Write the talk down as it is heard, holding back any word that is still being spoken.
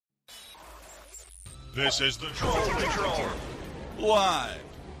This is the Troll Patrol. Live.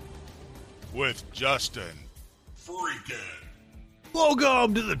 With Justin Freakin'.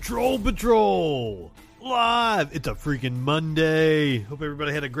 Welcome to the Troll Patrol. Live. It's a freaking Monday. Hope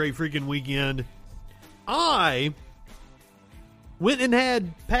everybody had a great freaking weekend. I went and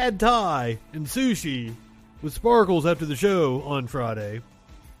had pad thai and sushi with Sparkles after the show on Friday.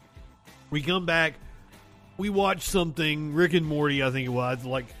 We come back. We watched something, Rick and Morty, I think it was.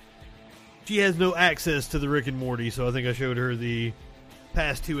 Like, she has no access to the Rick and Morty, so I think I showed her the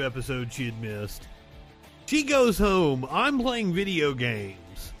past 2 episodes she had missed. She goes home. I'm playing video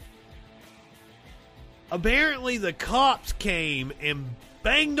games. Apparently, the cops came and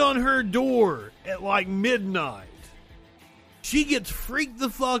banged on her door at like midnight. She gets freaked the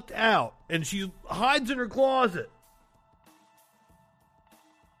fuck out, and she hides in her closet.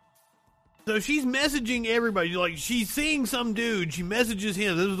 So she's messaging everybody. Like, she's seeing some dude. She messages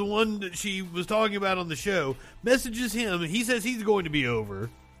him. This is the one that she was talking about on the show. Messages him. He says he's going to be over.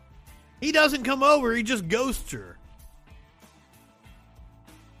 He doesn't come over. He just ghosts her.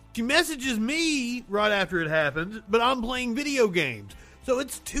 She messages me right after it happens, but I'm playing video games. So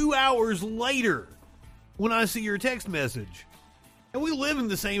it's 2 hours later when I see her text message. And we live in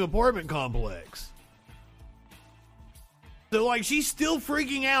the same apartment complex. So, like, she's still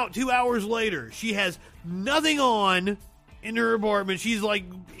freaking out 2 hours later. She has nothing on in her apartment. She's, like,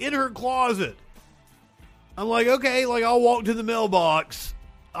 in her closet. I'm like, okay, like, I'll walk to the mailbox.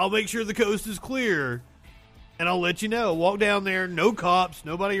 I'll make sure the coast is clear. And I'll let you know. Walk down there. No cops.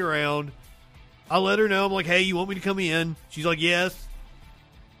 Nobody around. I let her know. I'm like, hey, you want me to come in? She's like, yes.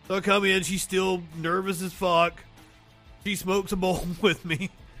 So I come in. She's still nervous as fuck. She smokes a bowl with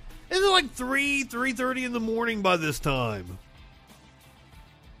me. It's like 3:30 in the morning by this time.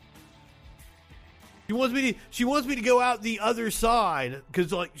 She wants me to go out the other side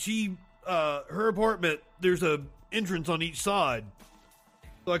because, like, her apartment, there's a entrance on each side.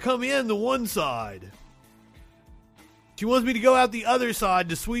 So I come in the one side. She wants me to go out the other side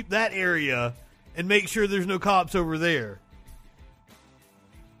to sweep that area and make sure there's no cops over there.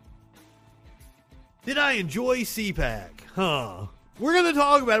 Did I enjoy CPAC? Huh. We're going to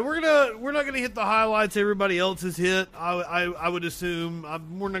talk about it. We're not going to hit the highlights everybody else has hit. I would assume.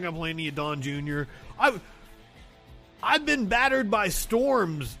 We're not going to play any of Don Jr. I've been battered by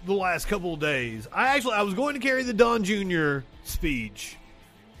storms the last couple of days. I was going to carry the Don Jr. speech,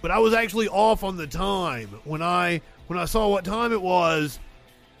 but I was actually off on the time. When I saw what time it was,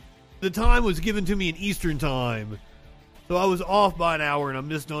 the time was given to me in Eastern time. So I was off by an hour and I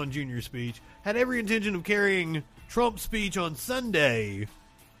missed Don Jr.'s speech. Had every intention of carrying Trump's speech on Sunday,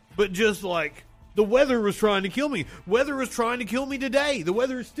 but just like the weather was trying to kill me. Weather was trying to kill me today. The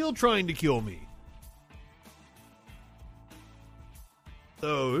weather is still trying to kill me.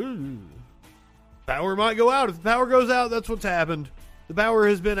 So, power might go out. If the power goes out, that's what's happened. The power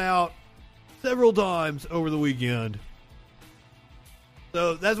has been out several times over the weekend.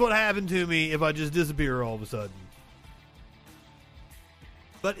 So, that's what happened to me if I just disappear all of a sudden.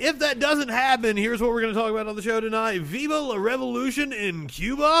 But if that doesn't happen, here's what we're going to talk about on the show tonight. Viva la Revolution in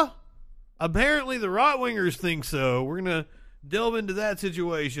Cuba? Apparently the right-wingers think so. We're going to delve into that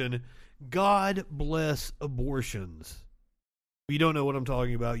situation. God bless abortions. If you don't know what I'm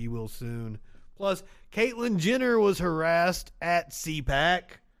talking about, you will soon. Plus, Caitlyn Jenner was harassed at CPAC.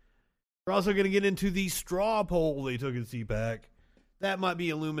 We're also going to get into the straw poll they took at CPAC. That might be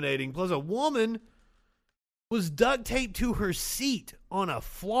illuminating. Plus, a woman was duct taped to her seat on a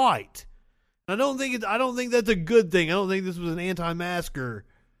flight. I don't think that's a good thing. I don't think this was an anti-masker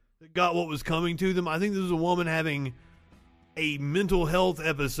that got what was coming to them. I think this was a woman having a mental health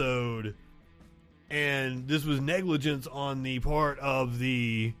episode, and this was negligence on the part of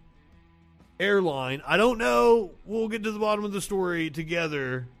the airline. I don't know. We'll get to the bottom of the story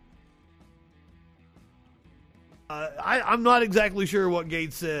together. I'm not exactly sure what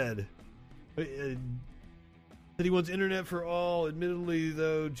Gates said. That he wants internet for all. Admittedly,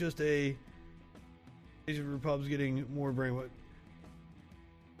 though, just a Asian Republic's getting more brainwashed.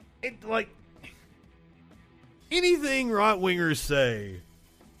 It, like, anything right-wingers say,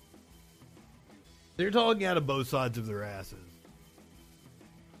 they're talking out of both sides of their asses.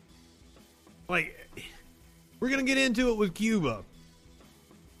 Like, we're going to get into it with Cuba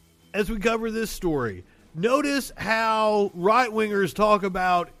as we cover this story. Notice how right-wingers talk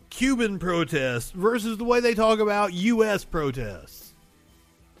about Cuban protests versus the way they talk about U.S. protests.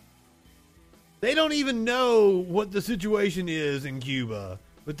 They don't even know what the situation is in Cuba,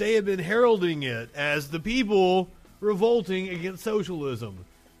 but they have been heralding it as the people revolting against socialism.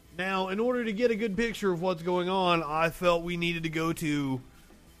 Now, in order to get a good picture of what's going on, I felt we needed to go to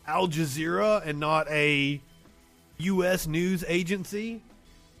Al Jazeera and not a U.S. news agency.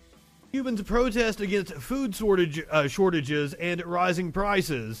 Cubans protest against food shortages and rising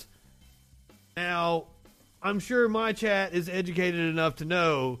prices. Now, I'm sure my chat is educated enough to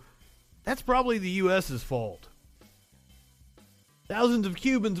know that's probably the U.S.'s fault. Thousands of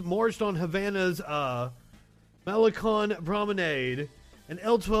Cubans marched on Havana's Malecon Promenade and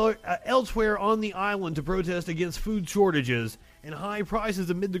elsewhere on the island to protest against food shortages and high prices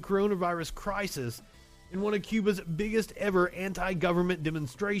amid the coronavirus crisis in one of Cuba's biggest ever anti-government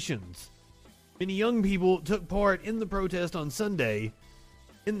demonstrations. Many young people took part in the protest on Sunday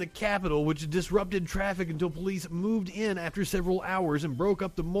in the capital, which disrupted traffic until police moved in after several hours and broke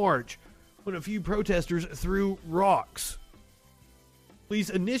up the march when a few protesters threw rocks. Police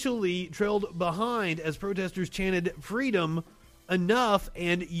initially trailed behind as protesters chanted "Freedom, enough,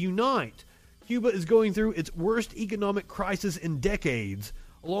 and unite." Cuba is going through its worst economic crisis in decades,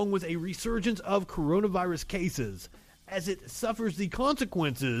 along with a resurgence of coronavirus cases, as it suffers the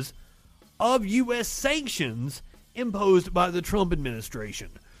consequences of U.S. sanctions imposed by the Trump administration.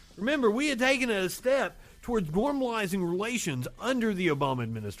 Remember, we had taken a step towards normalizing relations under the Obama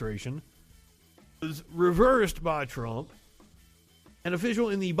administration. It was reversed by Trump. An official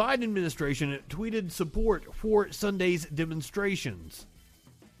in the Biden administration tweeted support for Sunday's demonstrations.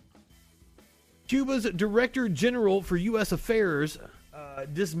 Cuba's Director General for U.S. Affairs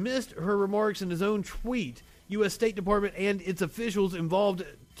dismissed her remarks in his own tweet. U.S. State Department and its officials involved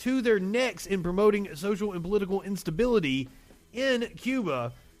to their necks in promoting social and political instability in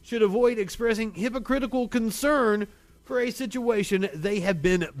Cuba should avoid expressing hypocritical concern for a situation they have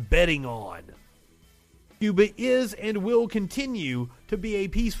been betting on. Cuba is and will continue to be a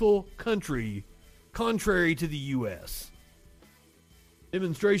peaceful country, contrary to the U.S.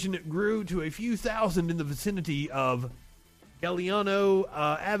 Demonstration grew to a few thousand in the vicinity of Galeano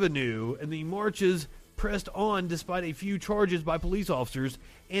Avenue, and the marches pressed on despite a few charges by police officers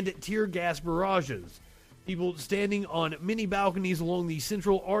and tear gas barrages. People standing on many balconies along the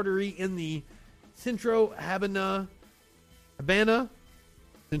central artery in the Centro Habana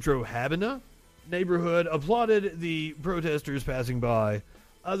neighborhood applauded the protesters passing by.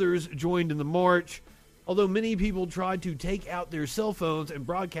 Others joined in the march, although many people tried to take out their cell phones and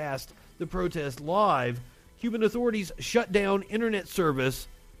broadcast the protest live. Cuban authorities shut down internet service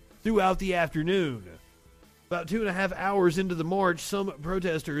throughout the afternoon. About 2.5 hours into the march, some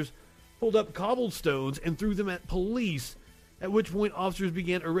protesters pulled up cobblestones and threw them at police, at which point officers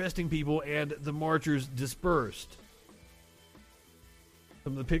began arresting people and the marchers dispersed.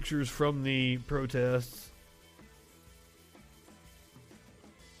 Some of the pictures from the protests.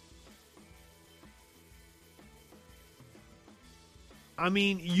 I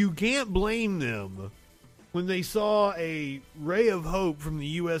mean, you can't blame them when they saw a ray of hope from the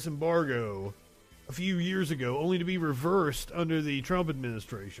U.S. embargo a few years ago, only to be reversed under the Trump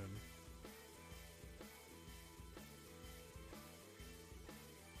administration.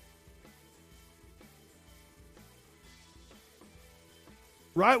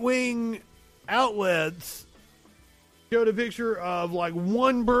 Right-wing outlets showed a picture of like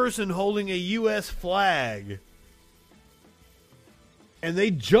one person holding a U.S. flag. And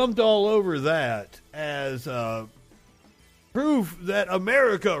they jumped all over that as proof that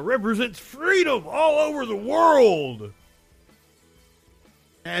America represents freedom all over the world.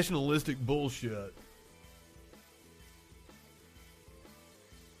 Nationalistic bullshit.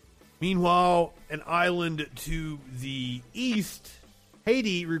 Meanwhile, an island to the east,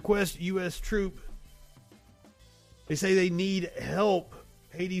 Haiti requests U.S. troop. They say they need help.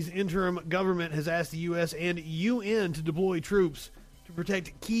 Haiti's interim government has asked the U.S. and UN to deploy troops to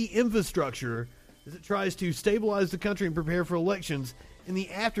protect key infrastructure as it tries to stabilize the country and prepare for elections in the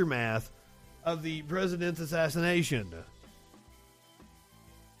aftermath of the president's assassination.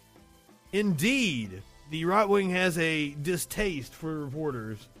 Indeed, the right wing has a distaste for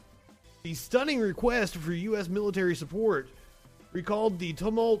reporters. The stunning request for U.S. military support recalled the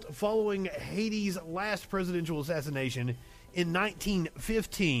tumult following Haiti's last presidential assassination in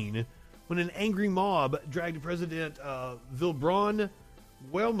 1915, when an angry mob dragged President Vilbron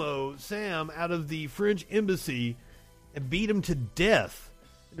Welmo Sam out of the French embassy and beat him to death.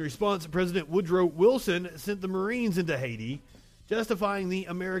 In response, President Woodrow Wilson sent the Marines into Haiti, justifying the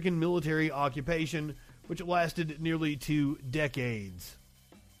American military occupation, which lasted nearly 2 decades.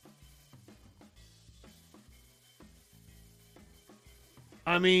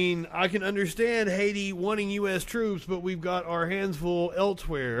 I mean, I can understand Haiti wanting U.S. troops, but we've got our hands full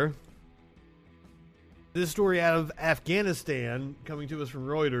elsewhere. This story out of Afghanistan, coming to us from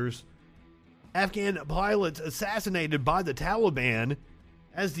Reuters. Afghan pilots assassinated by the Taliban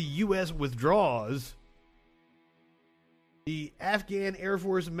As the U.S. withdraws, the Afghan Air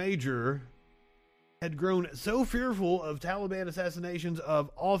Force major had grown so fearful of Taliban assassinations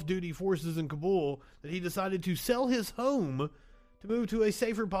of off-duty forces in Kabul that he decided to sell his home to move to a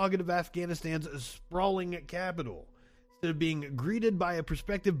safer pocket of Afghanistan's sprawling capital. Instead of being greeted by a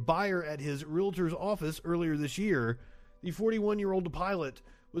prospective buyer at his realtor's office earlier this year, the 41-year-old pilot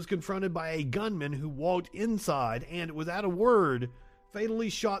was confronted by a gunman who walked inside and, without a word, fatally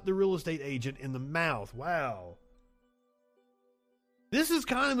shot the real estate agent in the mouth. Wow. This is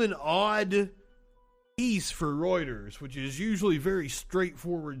kind of an odd piece for Reuters, which is usually very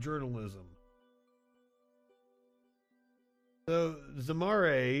straightforward journalism. So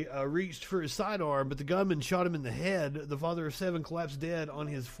Zamare reached for his sidearm, but the gunman shot him in the head. The father of 7 collapsed dead on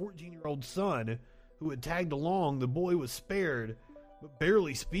his 14-year-old son, who had tagged along. The boy was spared, but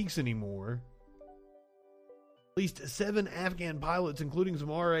barely speaks anymore. At least 7 Afghan pilots, including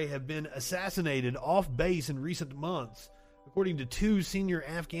Zamare, have been assassinated off base in recent months, according to 2 senior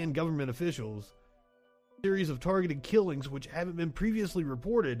Afghan government officials. A series of targeted killings, which haven't been previously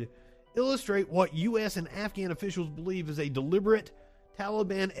reported, illustrate what U.S. and Afghan officials believe is a deliberate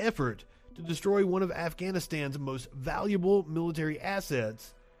Taliban effort to destroy one of Afghanistan's most valuable military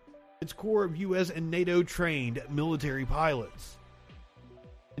assets, its core of U.S. and NATO-trained military pilots.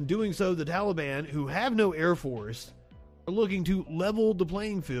 In doing so, the Taliban, who have no air force, are looking to level the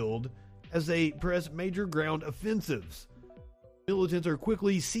playing field as they press major ground offensives. Militants are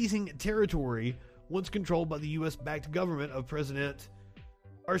quickly seizing territory once controlled by the U.S.-backed government of President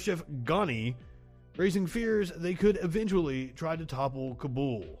Ashraf Ghani, raising fears they could eventually try to topple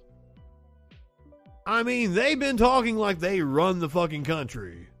Kabul. I mean, they've been talking like they run the fucking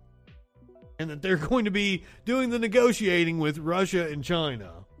country, and that they're going to be doing the negotiating with Russia and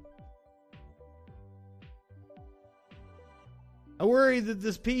China. I worry that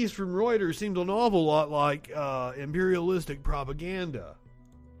this piece from Reuters seems an awful lot like imperialistic propaganda.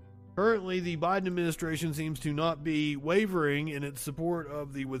 Currently, the Biden administration seems to not be wavering in its support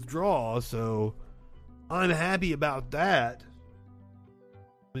of the withdrawal, so I'm happy about that.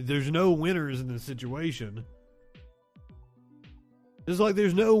 I mean, there's no winners in this situation. Just like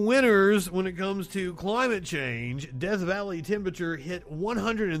there's no winners when it comes to climate change. Death Valley temperature hit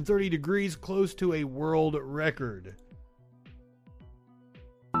 130 degrees, close to a world record.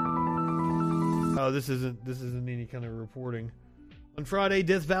 Oh, this isn't any kind of reporting. On Friday,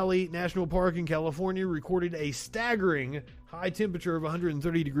 Death Valley National Park in California recorded a staggering high temperature of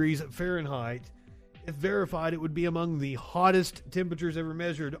 130 degrees Fahrenheit. If verified, it would be among the hottest temperatures ever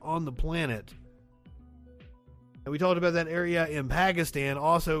measured on the planet. And we talked about that area in Pakistan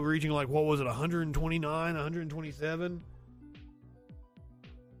also reaching 129, 127?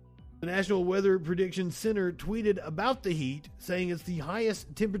 The National Weather Prediction Center tweeted about the heat, saying it's the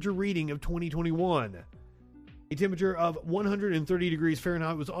highest temperature reading of 2021. A temperature of 130 degrees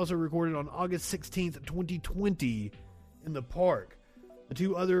Fahrenheit was also recorded on August 16th, 2020 in the park. The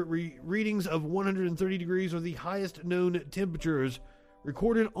 2 other readings of 130 degrees are the highest known temperatures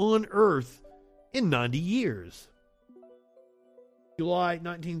recorded on Earth in 90 years. July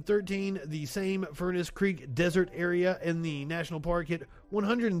 1913, the same Furnace Creek Desert area in the national park hit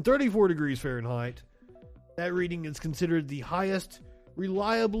 134 degrees Fahrenheit. That reading is considered the highest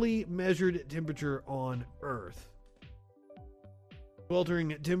reliably measured temperature on Earth.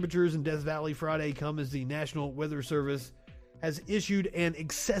 Sweltering temperatures in Death Valley Friday come as the National Weather Service has issued an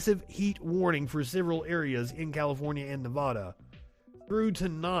excessive heat warning for several areas in California and Nevada. Through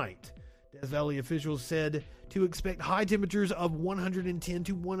tonight, Death Valley officials said to expect high temperatures of 110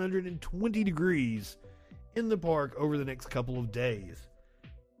 to 120 degrees in the park over the next couple of days.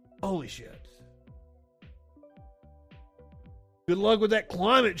 Holy shit. Good luck with that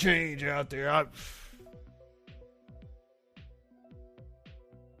climate change out there.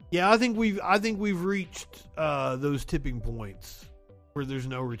 I think we've reached those tipping points where there's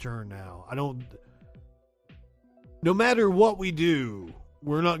no return now. No matter what we do,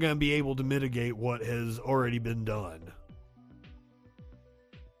 we're not going to be able to mitigate what has already been done.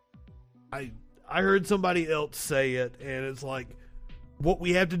 I heard somebody else say it, and it's like, what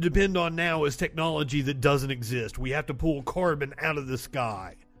we have to depend on now is technology that doesn't exist. We have to pull carbon out of the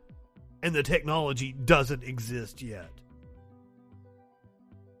sky, and the technology doesn't exist yet.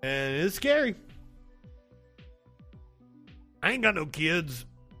 And it's scary. I ain't got no kids.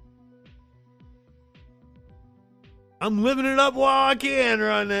 I'm living it up while I can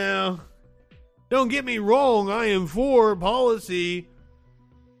right now. Don't get me wrong, I am for policy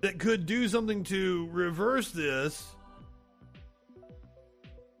that could do something to reverse this.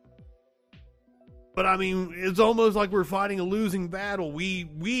 But I mean, it's almost like we're fighting a losing battle.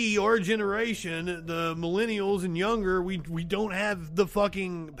 Our generation, the millennials and younger, we don't have the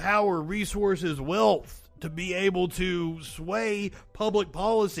fucking power, resources, wealth to be able to sway public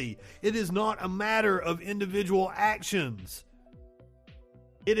policy. It is not a matter of individual actions.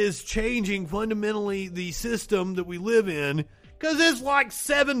 It is changing fundamentally the system that we live in, because it's like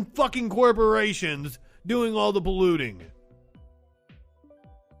 7 fucking corporations doing all the polluting.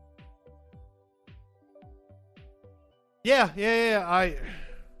 Yeah. I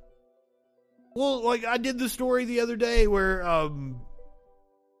did the story the other day where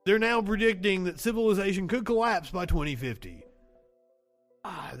they're now predicting that civilization could collapse by 2050.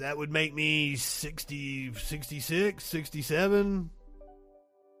 That would make me 60, 66, 67,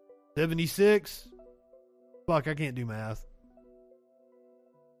 76. Fuck, I can't do math.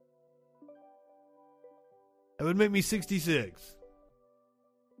 That would make me 66.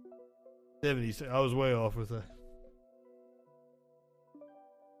 76. I was way off with that.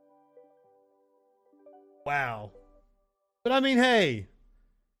 Wow. But I mean, hey,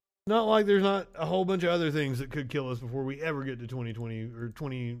 not like there's not a whole bunch of other things that could kill us before we ever get to 2020 or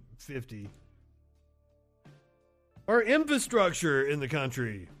 2050. Our infrastructure in the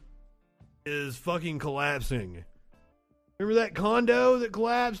country is fucking collapsing. Remember that condo that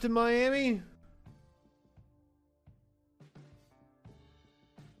collapsed in Miami?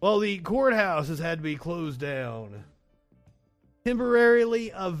 Well, the courthouse has had to be closed down.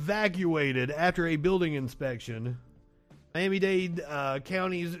 Temporarily evacuated after a building inspection. Miami-Dade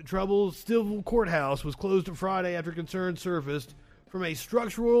County's Troublesville Courthouse was closed on Friday after concerns surfaced from a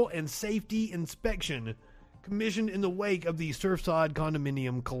structural and safety inspection commissioned in the wake of the Surfside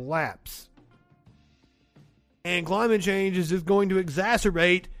condominium collapse. And climate change is just going to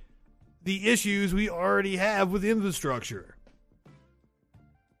exacerbate the issues we already have with infrastructure.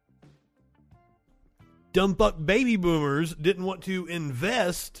 Dumb fuck baby boomers didn't want to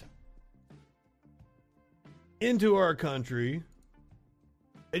invest into our country.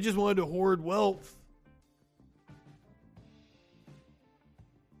 They just wanted to hoard wealth.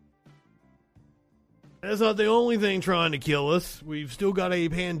 That's not the only thing trying to kill us. We've still got a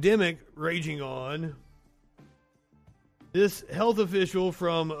pandemic raging on. This health official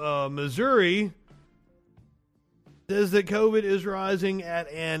from Missouri says that COVID is rising at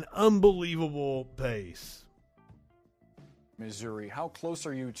an unbelievable pace. Missouri, how close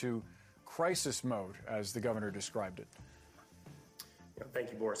are you to crisis mode, as the governor described it?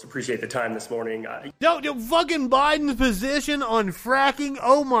 Thank you, Boris. Appreciate the time this morning. Fucking Biden's position on fracking,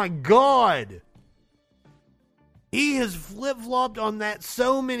 oh my God. He has flip-flopped on that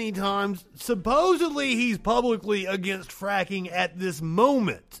so many times. Supposedly he's publicly against fracking at this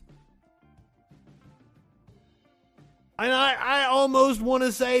moment. And I almost want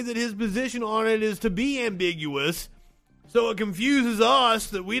to say that his position on it is to be ambiguous, so it confuses us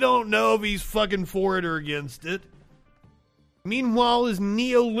that we don't know if he's fucking for it or against it. Meanwhile, his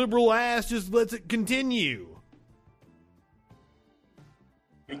neoliberal ass just lets it continue.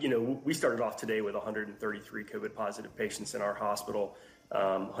 You know, we started off today with 133 COVID positive patients in our hospital,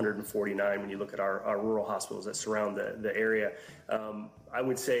 149 when you look at our rural hospitals that surround the area. I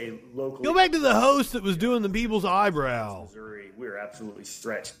would say locally... Go back to the host that was doing the people's eyebrow. Missouri, we're absolutely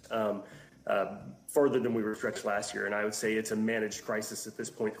stretched. Further than we were stretched last year, and I would say it's a managed crisis at this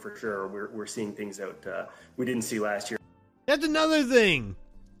point for sure. We're seeing things that we didn't see last year. That's another thing.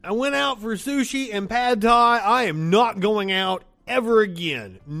 I went out for sushi and pad thai. I am not going out ever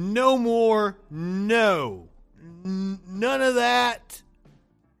again. No more. No. None of that.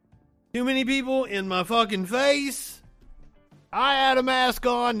 Too many people in my fucking face. I had a mask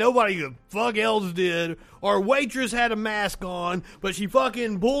on. Nobody the fuck else did. Our waitress had a mask on, but she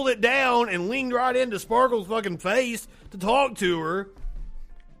fucking pulled it down and leaned right into Sparkle's fucking face to talk to her.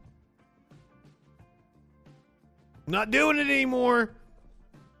 Not doing it anymore.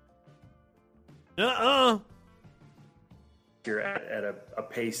 You're at a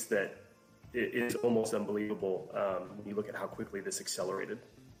pace that is almost unbelievable when you look at how quickly this accelerated.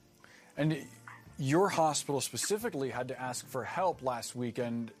 And your hospital specifically had to ask for help last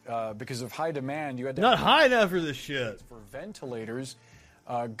weekend because of high demand. You had to not high enough for this shit. For ventilators.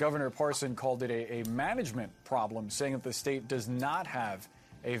 Governor Parson called it a management problem, saying that the state does not have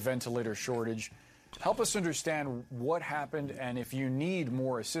a ventilator shortage. Help us understand what happened and if you need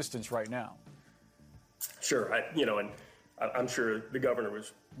more assistance right now. Sure. I'm sure the governor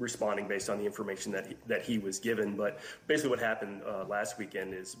was responding based on the information that he was given. But basically what happened last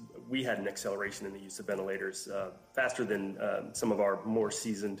weekend is we had an acceleration in the use of ventilators faster than some of our more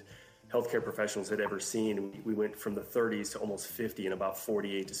seasoned healthcare professionals had ever seen. We went from the 30s to almost 50 in about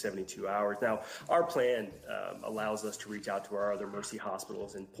 48 to 72 hours. Now, our plan allows us to reach out to our other Mercy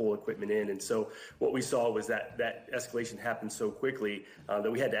hospitals and pull equipment in. And so what we saw was that escalation happened so quickly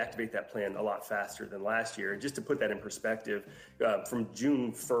that we had to activate that plan a lot faster than last year. And just to put that in perspective, from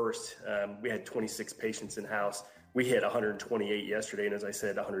June 1st, we had 26 patients in-house. We hit 128 yesterday, and as I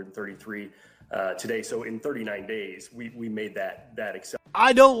said, 133 today. So in 39 days, we made that acceleration.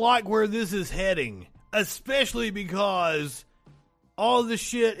 I don't like where this is heading, especially because all the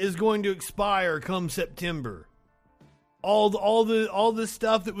shit is going to expire come September. All the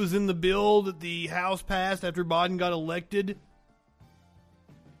stuff that was in the bill that the House passed after Biden got elected.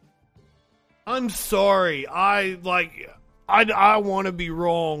 I'm sorry. I want to be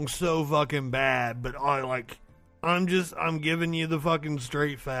wrong so fucking bad, but I'm giving you the fucking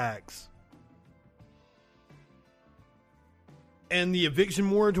straight facts. And the eviction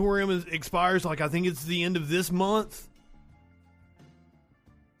moratorium expires, I think it's the end of this month.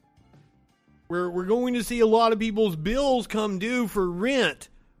 We're going to see a lot of people's bills come due for rent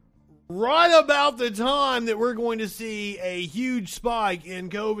right about the time that we're going to see a huge spike in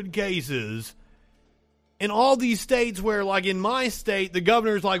COVID cases. In all these states where, like in my state, the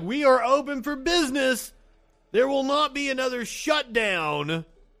governor's like, we are open for business. There will not be another shutdown.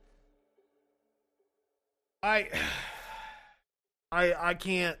 I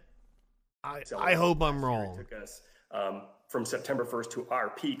can't. I hope I'm wrong. It took us from September 1st to our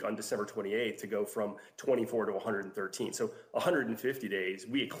peak on December 28th to go from 24 to 113. So 150 days.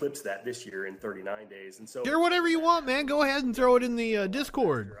 We eclipsed that this year in 39 days. And so, hear whatever you want, man. Go ahead and throw it in the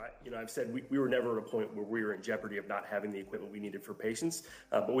Discord. I've said we were never at a point where we were in jeopardy of not having the equipment we needed for patients,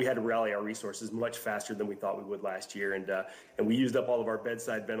 but we had to rally our resources much faster than we thought we would last year. And we used up all of our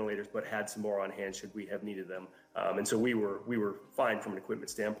bedside ventilators, but had some more on hand should we have needed them. And so we were fine from an equipment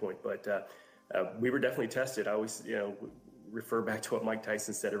standpoint, but we were definitely tested. I always, refer back to what Mike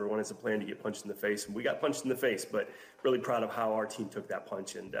Tyson said, everyone has a plan to get punched in the face. And we got punched in the face, but really proud of how our team took that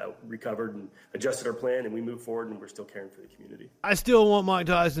punch and recovered and adjusted our plan, and we moved forward, and we're still caring for the community. I still want Mike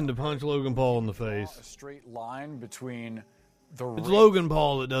Tyson to punch Logan Paul in the face. A straight line between the It's Logan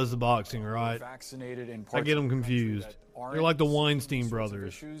Paul that does the boxing, right? Vaccinated in I get them confused. They're like the Weinstein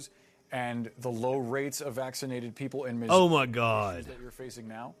brothers. And the low rates of vaccinated people in Missouri. Oh my God. That you're facing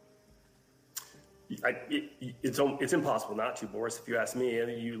now? It's impossible not to, Boris. If you ask me,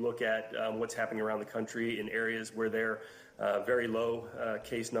 you look at what's happening around the country in areas where they're very low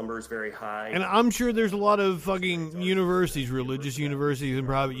case numbers, very high. And I'm sure there's a lot of fucking universities, religious universities and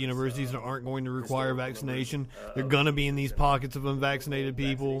private universities that aren't going to require vaccination. They're going to be in these pockets of unvaccinated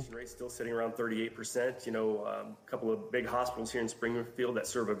people. Vaccination rate still sitting around 38%. A couple of big hospitals here in Springfield that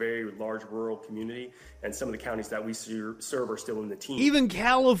serve a very large rural community, and some of the counties that we serve are still in the teens. Even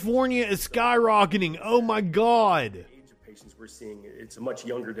California is skyrocketing. Oh my God. The age of patients we're seeing, it's a much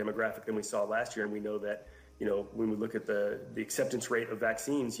younger demographic than we saw last year, and we know that when we look at the acceptance rate of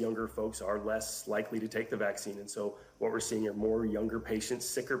vaccines, younger folks are less likely to take the vaccine. And so what we're seeing are more younger patients,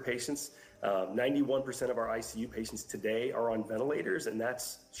 sicker patients. 91% of our ICU patients today are on ventilators, and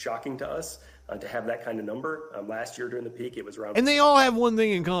that's shocking to us to have that kind of number. Last year during the peak, it was around... And they all have one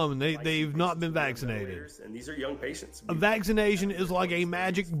thing in common. They've not been vaccinated. And these are young patients. A vaccination is like a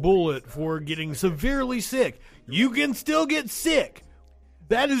magic bullet for getting severely sick. You can still get sick.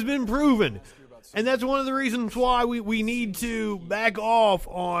 That has been proven. And that's one of the reasons why we need to back off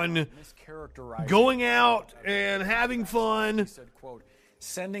on going out and having fun. He said, quote,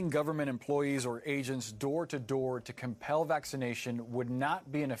 sending government employees or agents door to door to compel vaccination would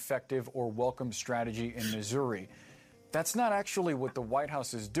not be an effective or welcome strategy in Missouri. That's not actually what the White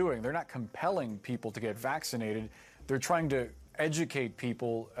House is doing. They're not compelling people to get vaccinated. They're trying to educate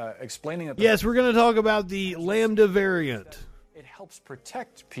people, explaining that... Yes, we're going to talk about the Lambda variant. It helps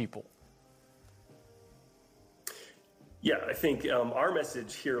protect people. Yeah, I think our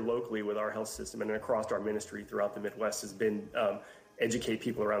message here locally with our health system and across our ministry throughout the Midwest has been educate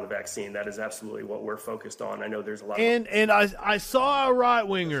people around the vaccine. That is absolutely what we're focused on. I know there's a lot and I saw a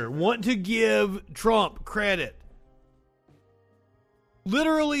right-winger want to give Trump credit.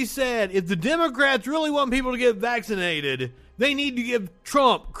 Literally said, if the Democrats really want people to get vaccinated, they need to give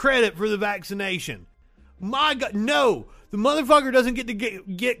Trump credit for the vaccination. My God, no. The motherfucker doesn't get to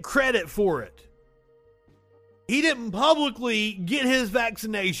get credit for it. He didn't publicly get his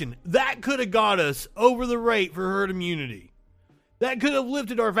vaccination. That could have got us over the rate for herd immunity. That could have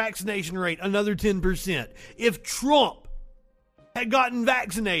lifted our vaccination rate another 10%. If Trump had gotten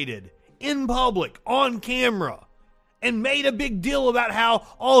vaccinated in public, on camera, and made a big deal about how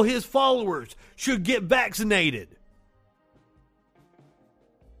all his followers should get vaccinated.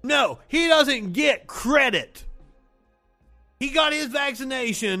 No, he doesn't get credit. He got his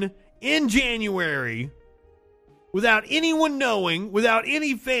vaccination in January without anyone knowing, without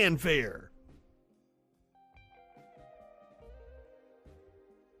any fanfare.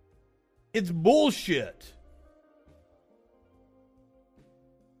 It's bullshit.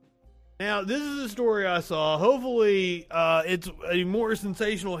 Now, this is a story I saw. Hopefully, it's a more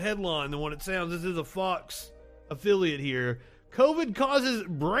sensational headline than what it sounds. This is a Fox affiliate here. COVID causes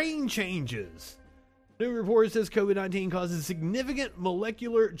brain changes. New report says COVID-19 causes significant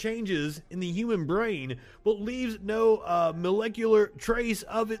molecular changes in the human brain, but leaves no molecular trace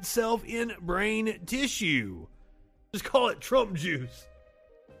of itself in brain tissue. Just call it Trump juice.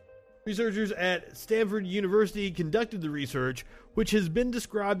 Researchers at Stanford University conducted the research, which has been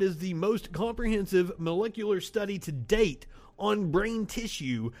described as the most comprehensive molecular study to date on brain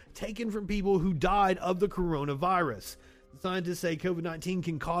tissue taken from people who died of the coronavirus. The scientists say COVID-19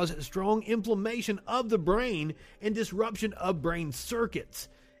 can cause strong inflammation of the brain and disruption of brain circuits.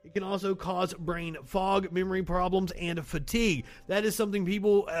 It can also cause brain fog, memory problems, and fatigue. That is something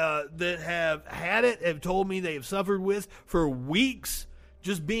people that have had it have told me they have suffered with for weeks.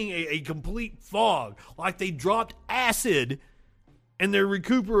 Just being a complete fog, like they dropped acid and they're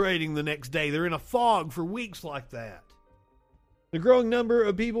recuperating the next day. They're in a fog for weeks like that. The growing number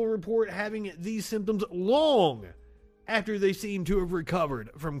of people report having these symptoms long after they seem to have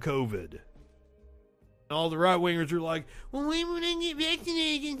recovered from COVID. All the right-wingers are like, well, why would I get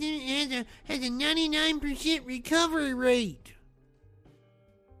vaccinated? It has a 99% recovery rate.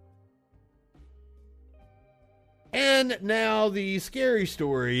 And now the scary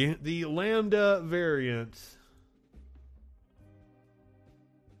story, the Lambda variant.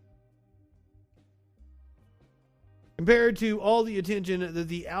 Compared to all the attention that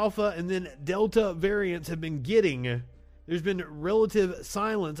the Alpha and then Delta variants have been getting, there's been relative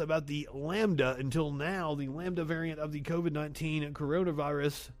silence about the Lambda until now. The Lambda variant of the COVID-19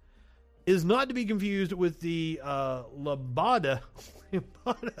 coronavirus is not to be confused with the Lambada,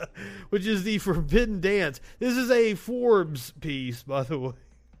 which is the forbidden dance. This is a Forbes piece, by the way.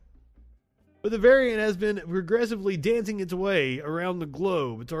 But the variant has been progressively dancing its way around the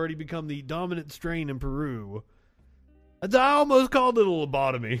globe. It's already become the dominant strain in Peru. I almost called it a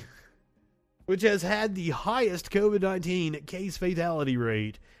lobotomy, which has had the highest COVID-19 case fatality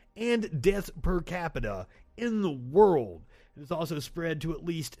rate and deaths per capita in the world. It's also spread to at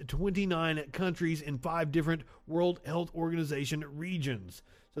least 29 countries in 5 different World Health Organization regions.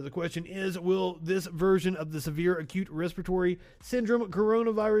 So the question is, will this version of the severe acute respiratory syndrome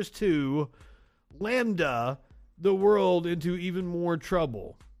coronavirus 2 Lambda the world into even more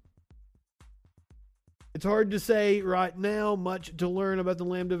trouble? It's hard to say right now. Much to learn about the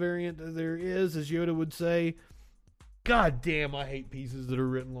Lambda variant there is, as Yoda would say. God damn, I hate pieces that are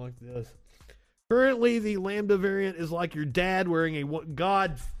written like this. Currently, the Lambda variant is like your dad wearing a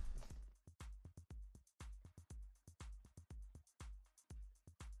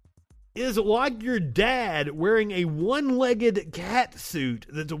one-legged cat suit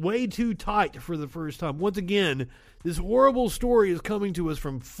that's way too tight for the first time. Once again, this horrible story is coming to us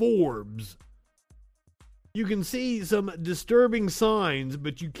from Forbes. You can see some disturbing signs,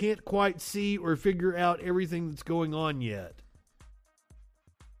 but you can't quite see or figure out everything that's going on yet.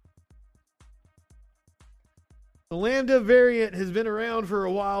 The Lambda variant has been around for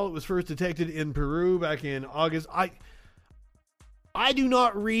a while. It was first detected in Peru back in August. I do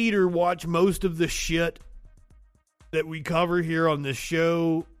not read or watch most of the shit that we cover here on this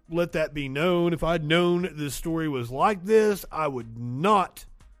show. Let that be known. If I'd known this story was like this, I would not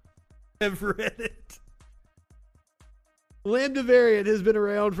have read it. The Lambda variant has been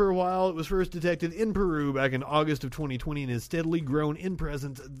around for a while. It was first detected in Peru back in August of 2020 and has steadily grown in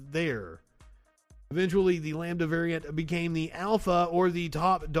presence there. Eventually, the Lambda variant became the alpha, or the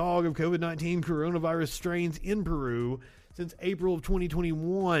top dog of COVID-19 coronavirus strains in Peru. Since April of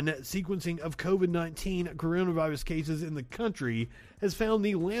 2021, sequencing of COVID-19 coronavirus cases in the country has found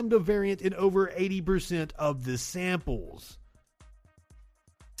the Lambda variant in over 80% of the samples.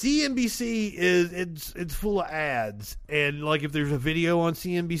 CNBC it's full of ads, and like if there's a video on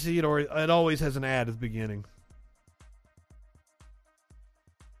CNBC, it always has an ad at the beginning.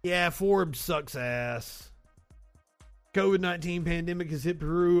 Yeah, Forbes sucks ass. COVID-19 pandemic has hit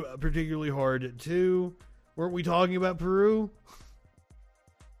Peru particularly hard too. Weren't we talking about Peru?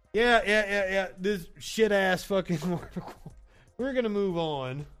 Yeah. This shit ass fucking article. We're gonna move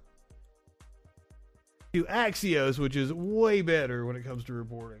on to Axios, which is way better when it comes to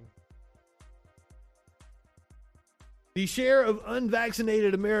reporting. The share of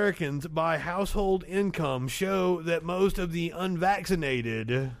unvaccinated Americans by household income show that most of the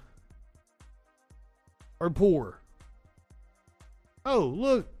unvaccinated are poor. Oh,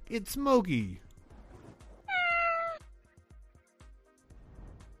 look, it's Smokey.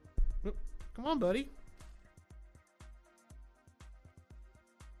 Come on, buddy.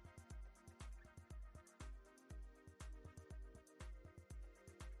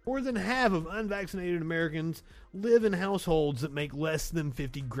 More than half of unvaccinated Americans live in households that make less than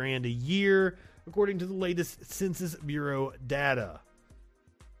 $50,000 a year, according to the latest Census Bureau data.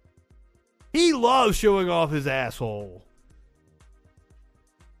 He loves showing off his asshole.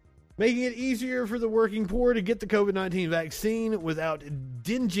 Making it easier for the working poor to get the COVID-19 vaccine without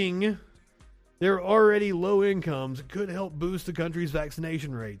dinging their already low incomes could help boost the country's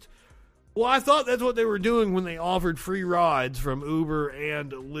vaccination rates. Well, I thought that's what they were doing when they offered free rides from Uber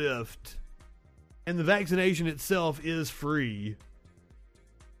and Lyft. And the vaccination itself is free.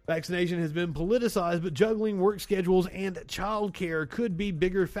 Vaccination has been politicized, but juggling work schedules and childcare could be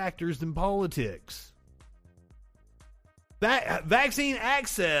bigger factors than politics. Vaccine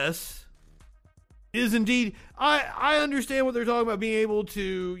access is indeed... I understand what they're talking about, being able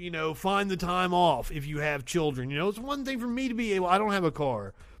to, find the time off if you have children. It's one thing for me to be able... I don't have a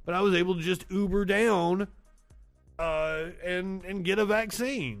car, but I was able to just Uber down and get a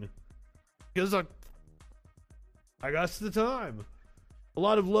vaccine. Because I got the time. A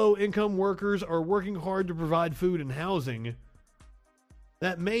lot of low-income workers are working hard to provide food and housing.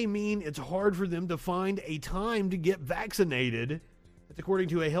 That may mean it's hard for them to find a time to get vaccinated. That's according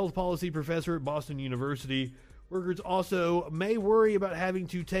to a health policy professor at Boston University. Workers also may worry about having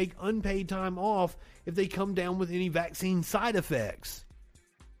to take unpaid time off if they come down with any vaccine side effects.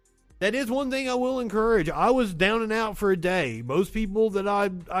 That is one thing I will encourage. I was down and out for a day. Most people that I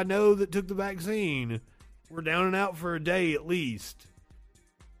know that took the vaccine were down and out for a day at least.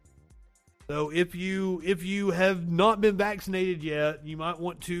 So if you have not been vaccinated yet, you might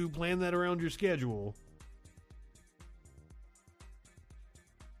want to plan that around your schedule.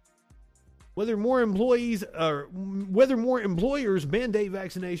 Whether more employers mandate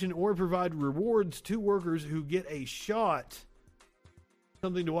vaccination or provide rewards to workers who get a shot,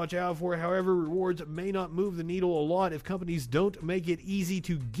 something to watch out for. However, rewards may not move the needle a lot if companies don't make it easy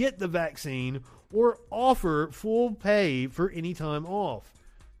to get the vaccine or offer full pay for any time off.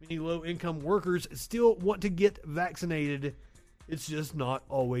 Many low-income workers still want to get vaccinated. It's just not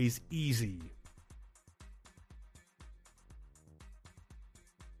always easy.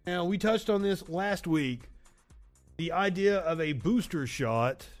 Now, we touched on this last week. The idea of a booster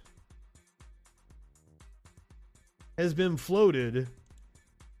shot has been floated.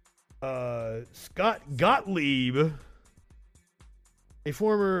 Scott Gottlieb, a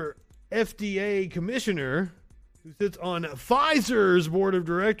former FDA commissioner who sits on Pfizer's board of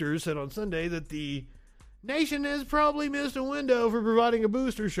directors, said on Sunday that the nation has probably missed a window for providing a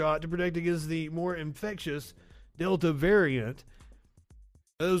booster shot to protect against the more infectious Delta variant.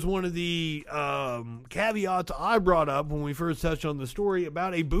 That was one of the caveats I brought up when we first touched on the story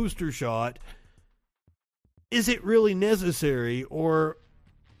about a booster shot. Is it really necessary, or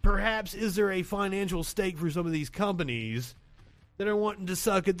perhaps is there a financial stake for some of these companies that are wanting to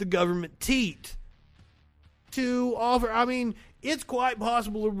suck at the government teat to offer? I mean, it's quite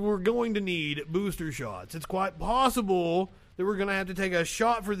possible that we're going to need booster shots. It's quite possible that we're going to have to take a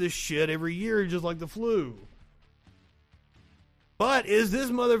shot for this shit every year, just like the flu. But is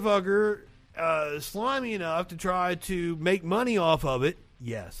this motherfucker slimy enough to try to make money off of it?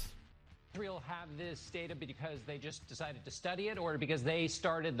 Yes. Israel have this data because they just decided to study it, or because they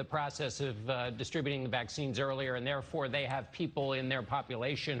started the process of distributing the vaccines earlier, and therefore they have people in their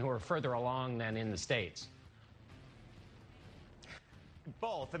population who are further along than in the States?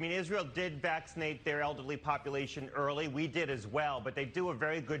 Both. I mean, Israel did vaccinate their elderly population early. We did as well, but they do a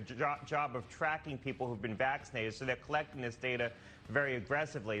very good job of tracking people who've been vaccinated, so they're collecting this data very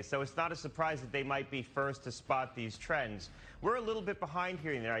aggressively. So it's not a surprise that they might be first to spot these trends. We're a little bit behind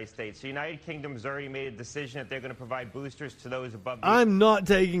here in the United States. The United Kingdom has already made a decision that they're going to provide boosters to those above the I'm not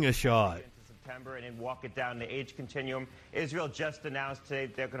taking a shot. September, and then walk it down the age continuum. Israel just announced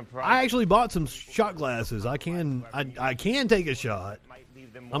today they're going to provide. I actually bought some shot glasses. I can take a shot.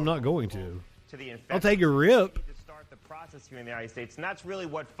 I'm not going to. I'll take a rip. To start the process here in the United States, and that's really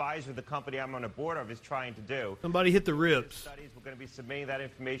what Pfizer, the company I'm on the board of, is trying to do. Somebody hit the rips. Studies, we're going to be submitting that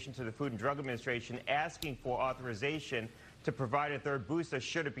information to the Food and Drug Administration, asking for authorization to provide a third booster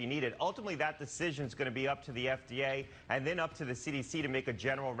should it be needed. Ultimately, that decision is going to be up to the FDA and then up to the CDC to make a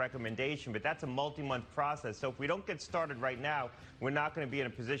general recommendation. But that's a multi-month process. So if we don't get started right now, we're not going to be in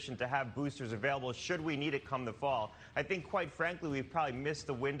a position to have boosters available should we need it come the fall. I think, quite frankly, we've probably missed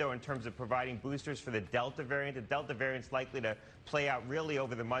the window in terms of providing boosters for the Delta variant. The Delta variant's likely to play out really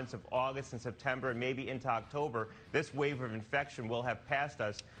over the months of August and September and maybe into October. This wave of infection will have passed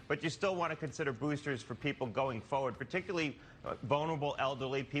us. But you still want to consider boosters for people going forward, particularly vulnerable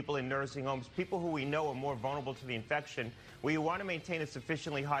elderly, people in nursing homes, people who we know are more vulnerable to the infection, where you want to maintain a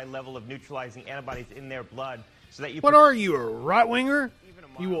sufficiently high level of neutralizing antibodies in their blood so that you... What are you, a right-winger?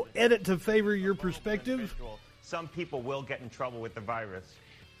 You will edit to favor your perspective? Some people will get in trouble with the virus.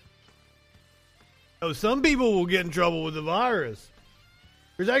 Oh, some people will get in trouble with the virus.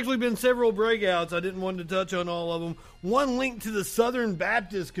 There's actually been several breakouts. I didn't want to touch on all of them. One linked to the Southern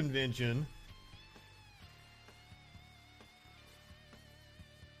Baptist Convention.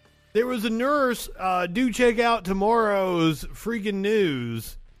 There was a nurse, do check out tomorrow's freaking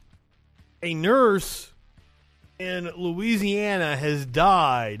news. A nurse in Louisiana has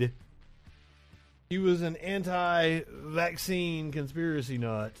died. He was an anti-vaccine conspiracy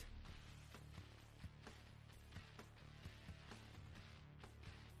nut.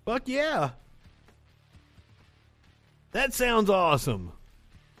 Fuck yeah. That sounds awesome.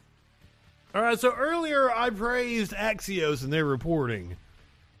 All right, so earlier I praised Axios and their reporting.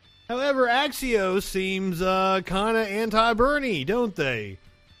 However, Axios seems kind of anti-Bernie, don't they?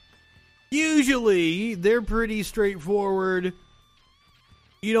 Usually, they're pretty straightforward.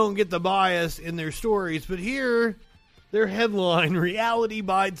 You don't get the bias in their stories, but here, their headline, Reality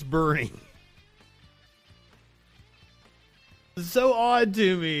Bites Bernie. It's so odd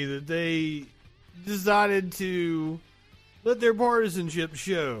to me that they decided to let their partisanship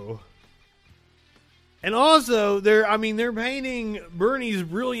show. And also, they're painting Bernie's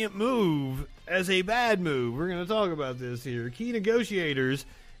brilliant move as a bad move. We're going to talk about this here. Key negotiators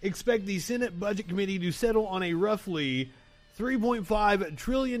expect the Senate Budget Committee to settle on a roughly $3.5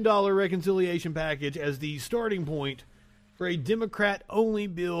 trillion reconciliation package as the starting point for a Democrat-only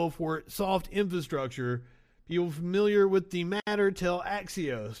bill for soft infrastructure. People familiar with the matter tell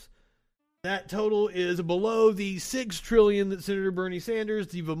Axios. That total is below the $6 trillion that Senator Bernie Sanders,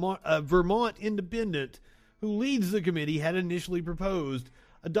 the Vermont independent who leads the committee, had initially proposed.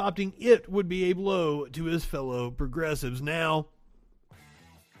 Adopting it would be a blow to his fellow progressives. Now,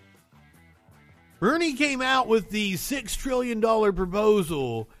 Bernie came out with the $6 trillion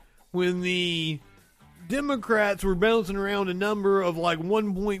proposal when the Democrats were bouncing around a number of like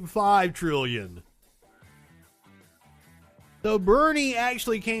 $1.5 trillion. So Bernie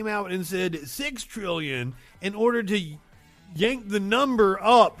actually came out and said $6 trillion in order to yank the number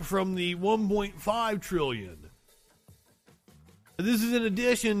up from the $1.5 trillion. This is in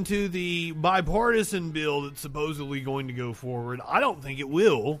addition to the bipartisan bill that's supposedly going to go forward. I don't think it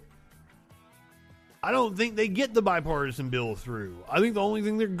will. I don't think they get the bipartisan bill through. I think the only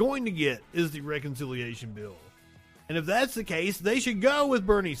thing they're going to get is the reconciliation bill. And if that's the case, they should go with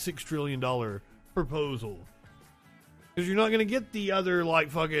Bernie's $6 trillion proposal. Because you're not going to get the other,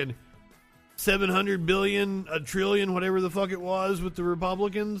 like, fucking $700 billion, $1 trillion, whatever the fuck it was with the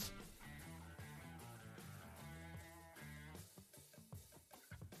Republicans.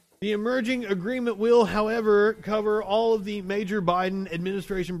 The emerging agreement will, however, cover all of the major Biden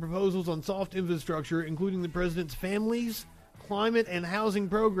administration proposals on soft infrastructure, including the president's families, climate, and housing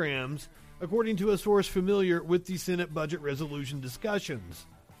programs, according to a source familiar with the Senate budget resolution discussions.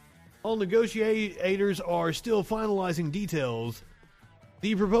 While negotiators are still finalizing details,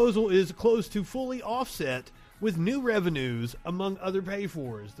 the proposal is close to fully offset with new revenues, among other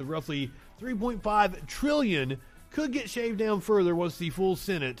pay-fors. The roughly $3.5 trillion could get shaved down further once the full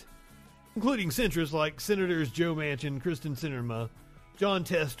Senate, including centrists like Senators Joe Manchin, Kristen Sinema, John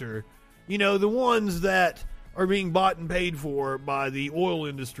Tester, the ones that are being bought and paid for by the oil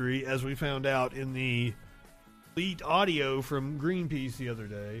industry, as we found out in the leaked audio from Greenpeace the other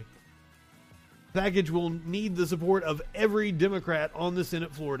day. The package will need the support of every Democrat on the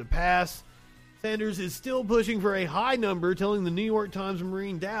Senate floor to pass. Sanders is still pushing for a high number, telling the New York Times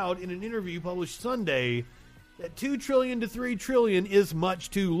Maureen Dowd in an interview published Sunday that $2 trillion to $3 trillion is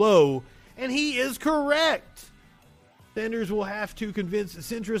much too low, and he is correct. Sanders will have to convince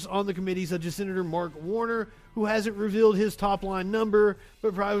centrists on the committee, such as Senator Mark Warner, who hasn't revealed his top-line number,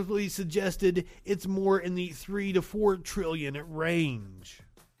 but privately suggested it's more in the $3 to $4 trillion range.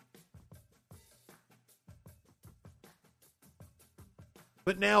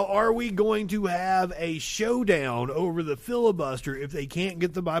 But now, are we going to have a showdown over the filibuster if they can't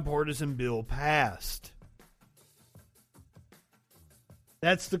get the bipartisan bill passed?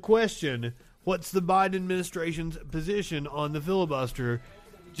 That's the question. What's the Biden administration's position on the filibuster?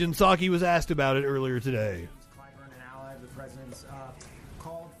 Jen Psaki was asked about it earlier today. Clyburn, an ally of the president's,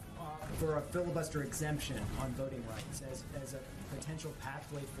 called for a filibuster exemption on voting rights as a potential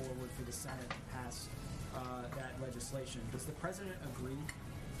pathway forward for the Senate to pass that legislation. Does the president agree?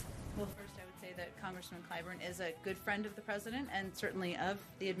 Well, first I would say that Congressman Clyburn is a good friend of the president and certainly of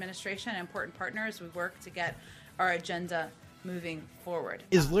the administration, an important partner as we work to get our agenda moving forward.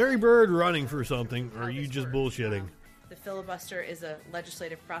 Is Larry Bird running for something, or are you just bullshitting? The filibuster is a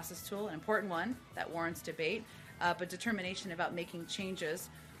legislative process tool, an important one that warrants debate, but determination about making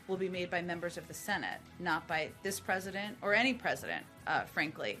changes will be made by members of the Senate, not by this president or any president,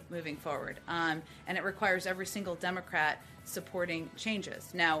 frankly, moving forward. And it requires every single Democrat supporting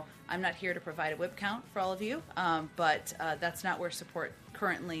changes. Now, I'm not here to provide a whip count for all of you, but that's not where support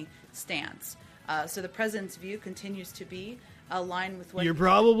currently stands. So the president's view continues to be aligned with what... You're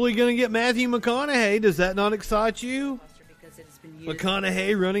probably going to get Matthew McConaughey. Does that not excite you? Because it has been used...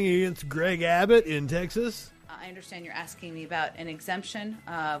 McConaughey running against Greg Abbott in Texas? I understand you're asking me about an exemption.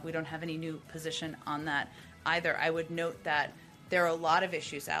 We don't have any new position on that either. I would note that there are a lot of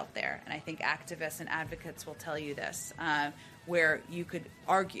issues out there, and I think activists and advocates will tell you this, where you could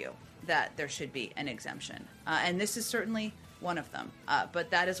argue that there should be an exemption. And this is certainly one of them.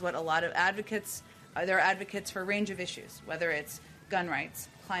 But that is what a lot of advocates, there are advocates for a range of issues, whether it's gun rights,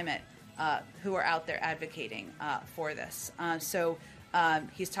 climate, who are out there advocating for this. So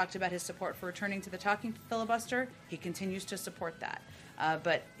he's talked about his support for returning to the talking filibuster. He continues to support that.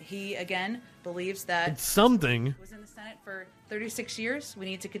 But he, again, believes that it's something. Was in the Senate for 36 years. We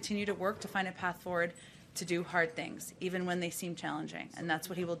need to continue to work to find a path forward to do hard things, even when they seem challenging. And that's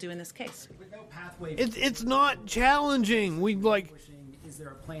what he will do in this case. With no pathway... It's not challenging. We, like... Is there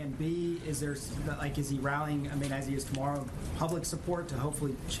a plan B? Is he rallying, as he is tomorrow, public support to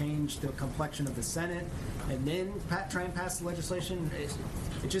hopefully change the complexion of the Senate and then try and pass the legislation?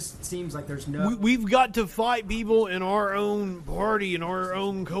 It just seems like there's no... We've got to fight people in our own party, in our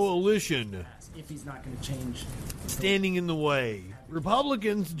own coalition. If he's not going to change... Standing in the way.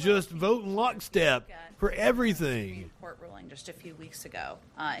 Republicans just vote in lockstep for everything. Court ruling just a few weeks ago.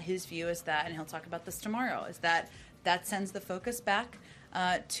 His view is that, and he'll talk about this tomorrow, is that sends the focus back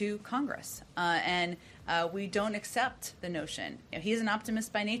to Congress. And we don't accept the notion. He's an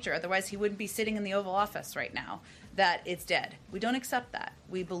optimist by nature. Otherwise, he wouldn't be sitting in the Oval Office right now, that it's dead. We don't accept that.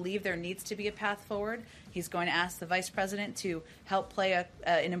 We believe there needs to be a path forward. He's going to ask the vice president to help play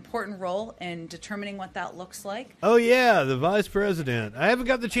an important role in determining what that looks like. Oh, yeah, the vice president. I haven't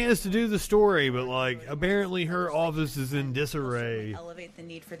got the chance to do the story, but, apparently her office is in disarray. Elevate the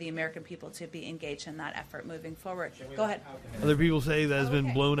need for the American people to be engaged in that effort moving forward. Go ahead. Other people say that has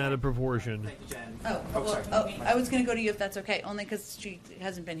been blown out of proportion. I was going to go to you if that's okay, only because she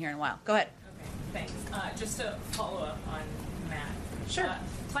hasn't been here in a while. Go ahead. Okay, thanks. Just to follow up on Matt. Sure.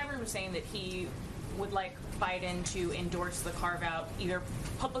 Clyburn was saying that he would like Biden to endorse the carve-out either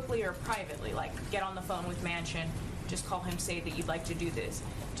publicly or privately, like get on the phone with Manchin, just call him, say that you'd like to do this.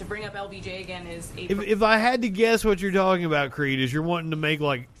 To bring up LBJ again is a... If I had to guess what you're talking about, Creed, is you're wanting to make,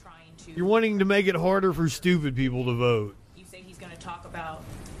 you're wanting to make it harder for stupid people to vote. You say he's going to talk about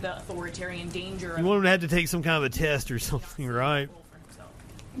the authoritarian danger... You want him to have to take some kind of a test or something, right?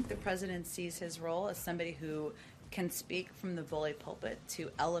 I think the president sees his role as somebody who can speak from the bully pulpit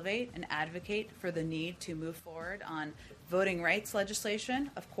to elevate and advocate for the need to move forward on voting rights legislation,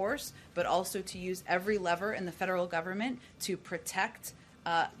 of course, but also to use every lever in the federal government to protect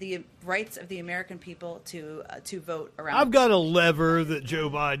the rights of the American people to vote around. I've got a lever that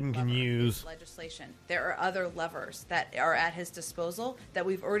Joe Biden can use. Legislation. There are other levers that are at his disposal that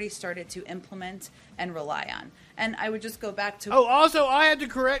we've already started to implement and rely on. And I would just go back to... Oh, also, I had to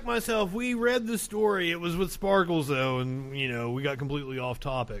correct myself. We read the story. It was with Sparkles, though, and, we got completely off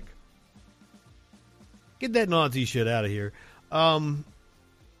topic. Get that Nazi shit out of here.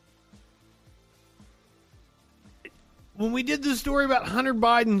 When we did the story about Hunter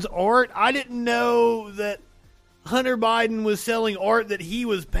Biden's art, I didn't know that Hunter Biden was selling art that he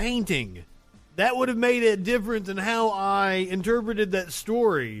was painting. That would have made a difference in how I interpreted that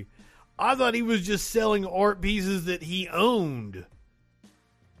story. I thought he was just selling art pieces that he owned.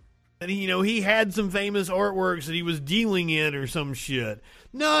 And, he had some famous artworks that he was dealing in or some shit.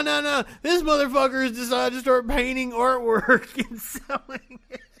 No. This motherfucker has decided to start painting artwork and selling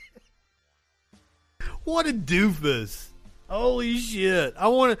it. What a doofus. Holy shit. I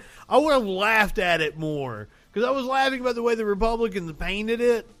would have laughed at it more. Because I was laughing about the way the Republicans painted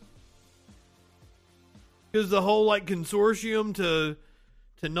it. Because the whole, consortium to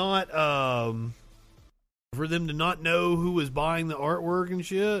not, for them to not know who was buying the artwork and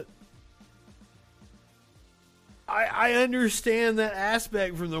shit. I understand that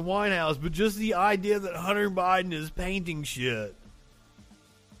aspect from the White House, but just the idea that Hunter Biden is painting shit.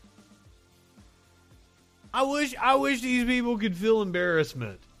 I wish these people could feel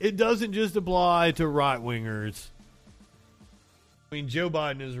embarrassment. It doesn't just apply to right-wingers. I mean, Joe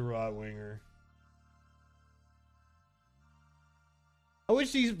Biden is a right-winger. I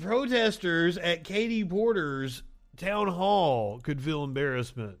wish these protesters at Katie Porter's town hall could feel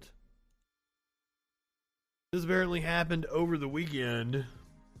embarrassment. This apparently happened over the weekend.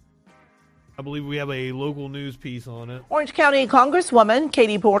 I believe we have a local news piece on it. Orange County Congresswoman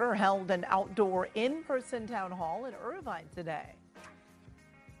Katie Porter held an outdoor in-person town hall in Irvine today.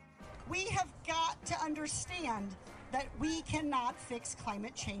 We have got to understand that we cannot fix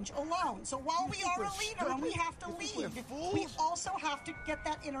climate change alone. So while we are a leader and we have to lead, we also have to get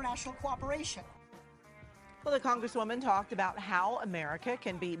that international cooperation. Well, the Congresswoman talked about how America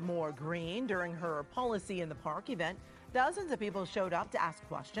can be more green during her Policy in the Park event. Dozens of people showed up to ask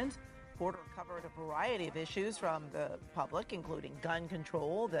questions. Porter covered a variety of issues from the public, including gun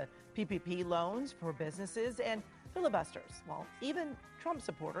control, the PPP loans for businesses, and filibusters. While even Trump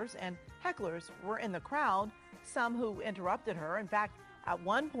supporters and hecklers were in the crowd, some who interrupted her. In fact, at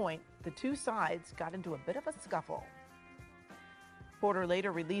one point, the two sides got into a bit of a scuffle. Porter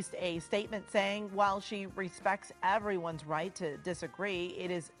later released a statement saying, while she respects everyone's right to disagree,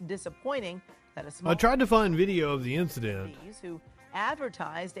 it is disappointing that a small... I tried to find video of the incident. ...who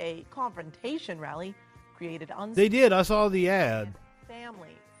advertised a confrontation rally created They did. I saw the ad.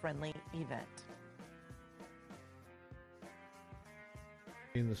 Family-friendly event.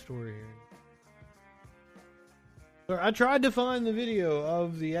 In the story here. So I tried to find the video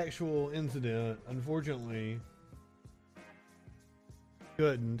of the actual incident. Unfortunately,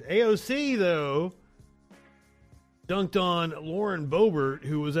 couldn't. AOC, though, dunked on Lauren Boebert,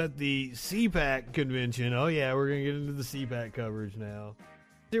 who was at the CPAC convention. Oh, yeah, we're going to get into the CPAC coverage now.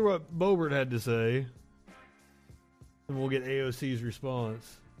 See what Boebert had to say, and we'll get AOC's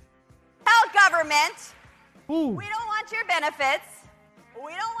response. Tell government, Ooh. We don't want your benefits.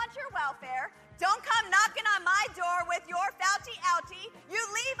 We don't want your welfare. Don't come knocking on my door with your Fauci outie. You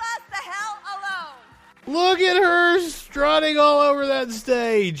leave us the hell alone. Look at her strutting all over that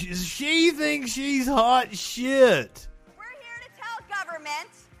stage. She thinks she's hot shit. We're here to tell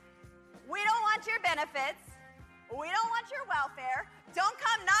government, we don't want your benefits. We don't want your welfare. Don't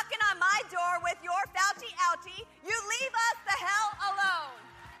come knocking on my door with your Fauci outie. You leave us the hell alone.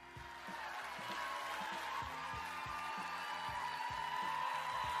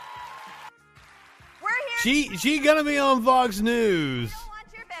 We're here. She gonna be on Fox News. We don't want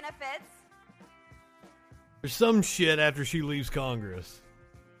your benefits. Or some shit after she leaves Congress.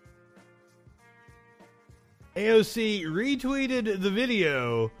 AOC retweeted the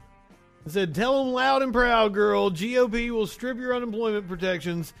video and said, "Tell them loud and proud, girl. GOP will strip your unemployment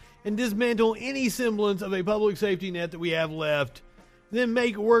protections and dismantle any semblance of a public safety net that we have left. Then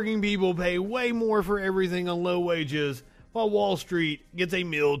make working people pay way more for everything on low wages while Wall Street gets a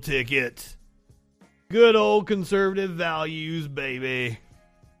meal ticket. Good old conservative values, baby."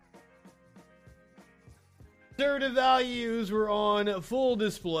 Conservative values were on full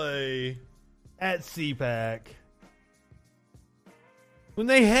display at CPAC when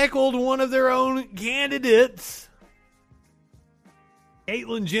they heckled one of their own candidates,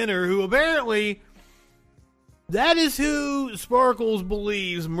 Caitlyn Jenner, who apparently that is who Sparkles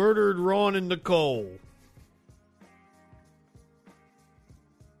believes murdered Ron and Nicole.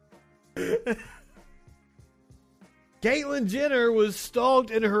 Caitlyn Jenner was stalked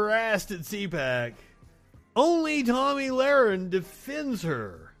and harassed at CPAC. Only Tommy Lahren defends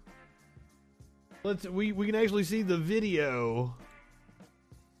her. We can actually see the video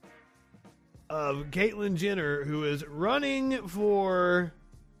of Caitlyn Jenner, who is running for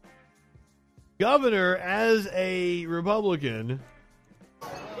governor as a Republican.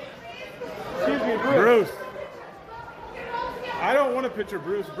 Excuse me, Bruce. I don't want to picture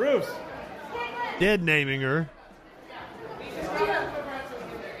Bruce. Bruce. Dead naming her.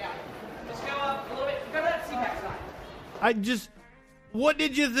 What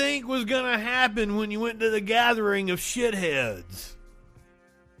did you think was going to happen when you went to the gathering of shitheads?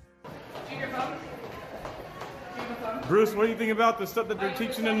 Bruce, what do you think about the stuff that they're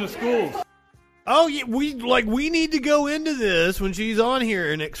teaching in the schools? Oh, yeah, we need to go into this when she's on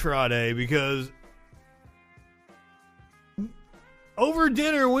here next Friday, because over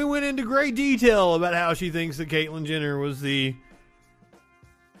dinner we went into great detail about how she thinks that Caitlyn Jenner was the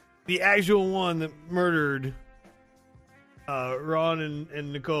actual one that murdered Ron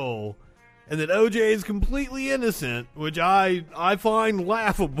and Nicole. and that OJ is completely innocent, which I find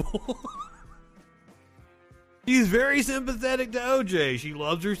laughable. She's very sympathetic to OJ. She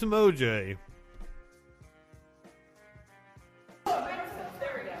loves her some OJ.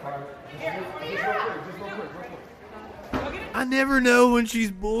 I never know when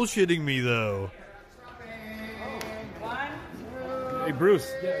she's bullshitting me, though. Hey, Bruce.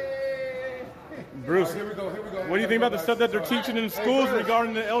 Bruce, what do you think about the stuff that they're teaching in schools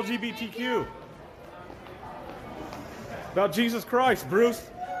regarding the LGBTQ? About Jesus Christ, Bruce.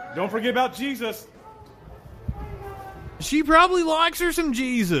 Don't forget about Jesus. She probably likes her some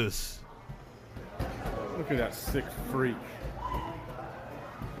Jesus. Look at that sick freak.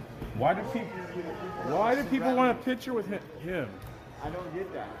 Why do people want a picture with him? I don't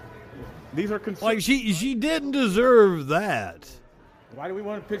get that. These are like she didn't deserve that. Why do we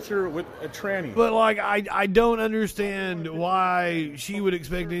want a picture with a tranny? But like I don't understand why she would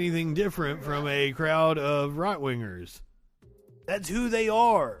expect anything different from a crowd of right wingers. That's who they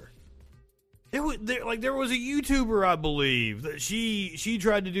are. There was a YouTuber, I believe, that she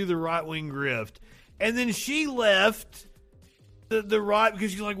tried to do the right wing grift, and then she left the right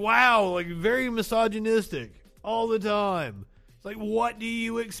because she's like, wow, like very misogynistic all the time. It's like, what do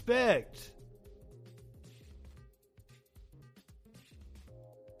you expect?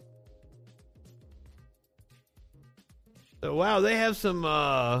 So, wow, they have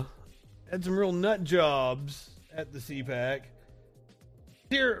had some real nut jobs at the CPAC.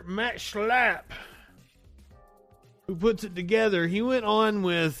 Here, Matt Schlapp, who puts it together, he went on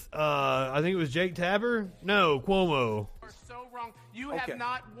with, I think it was Jake Tapper? No, Cuomo. So wrong. You have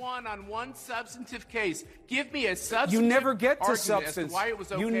not won on one substantive case. Give me a substantive You never get to argument as substance. why it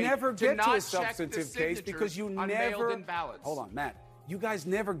was okay You never to get to not a check substantive the case because you on never. mailed-in ballots. Hold on, Matt. You guys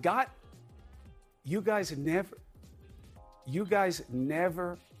never got. You guys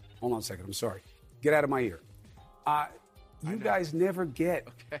never. Hold on a second. I'm sorry. Get out of my ear. You guys never get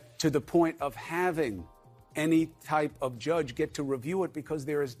to the point of having any type of judge get to review it because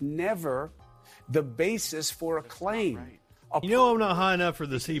there is never the basis for a claim. You know I'm not high enough for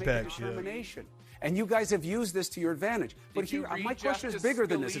the CPAC shit. And you guys have used this to your advantage. But Did you here, read my question is Justice bigger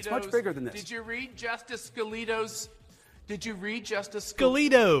than this. It's much Scalito's- bigger than this. Did you read Justice Scalito's? Did you read Justice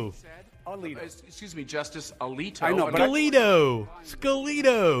Scalito. Excuse me, Justice Alito. I know, but Scalito.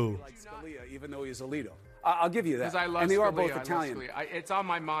 Scalia, even though he's Alito. I'll give you that. Because I love and they are Scalia, both I love Italian. Scalia. It's on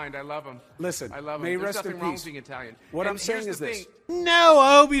my mind. I love him. Listen, I love him. may he There's rest in nothing wrong peace. with being Italian. What And I'm saying here's is the this. thing. No,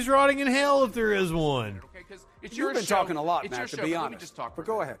 I hope he's rotting in hell if there is one. It's You've your been show. talking a lot, It's Matt, your to show, be but honest. Let me just talk. But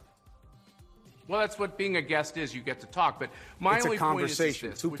go ahead. Well, that's what being a guest is. You get to talk. But my It's only a point is conversation.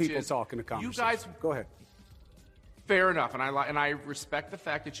 this, Two which people is talking a conversation. You guys, go ahead. fair enough, and I respect the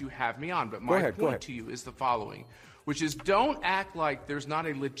fact that you have me on. But my go point ahead. to you is the following, which is don't act like there's not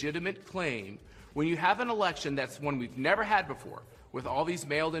a legitimate claim when you have an election that's one we've never had before with all these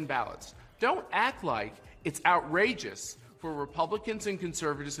mailed-in ballots. Don't act like it's outrageous for Republicans and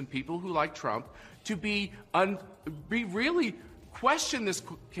conservatives and people who like Trump to be really question this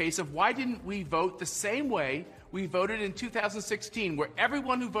case of why didn't we vote the same way we voted in 2016, where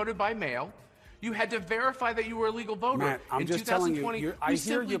everyone who voted by mail, you had to verify that you were a legal voter. Matt, I'm in just telling you, 2020, I we hear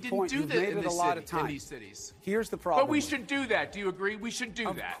simply your didn't point. do You've that made in it a this lot city- of times. in these cities. Here's the problem. But we should do that. Do you agree? We should do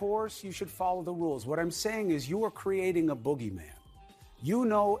that. Of course, you should follow the rules. What I'm saying is you are creating a boogeyman. You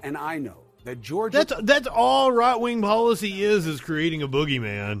know and I know that Georgia... That's all right-wing policy is creating a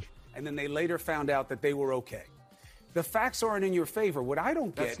boogeyman. And then they later found out that they were okay. The facts aren't in your favor. What I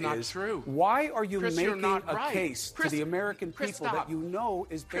don't That's get not is true. why are you Chris, you're making not a right. case Chris- to the American Chris, people stop. that you know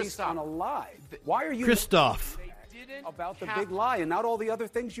is Chris, based stop. on a lie? Why are you... Christoph. About the big lie and not all the other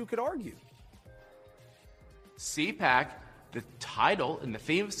things you could argue. CPAC, the title and the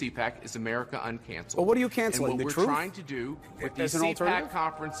theme of CPAC is America Uncanceled. Well, what are you canceling? And what The we're truth? trying to do with As these an CPAC alternative?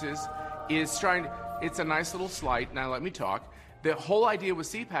 conferences is trying to, it's a nice little slight. Now let me talk. The whole idea with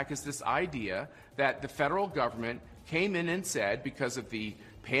CPAC is this idea that the federal government came in and said, because of the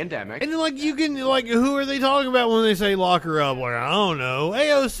pandemic. And then, like, you can, like, who are they talking about when they say lock her up? Like, I don't know.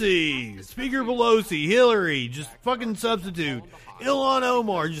 AOC, Speaker Pelosi, Hillary, just fucking substitute. Ilhan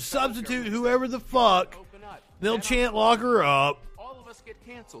Omar, just substitute whoever the fuck. They'll chant lock her up. All of us get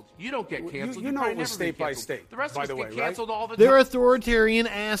canceled. You don't get canceled. You know probably it was never been state by canceled. state, The rest by of the us way, get right? canceled all the They're time. authoritarian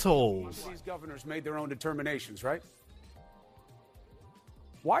assholes. These governors made their own determinations, right?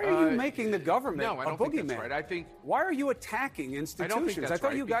 Why are you making the government no, I a don't think that's boogeyman? right. I think Why are you attacking institutions? that's I thought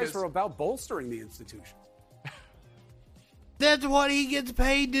right, you guys because- were about bolstering the institutions. That's what he gets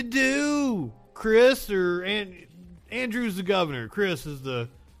paid to do. Chris Andrew's the governor. Chris is the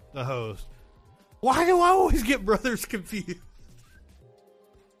host. Why do I always get brothers confused?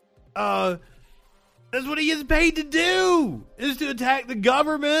 That's what he gets paid to do, is to attack the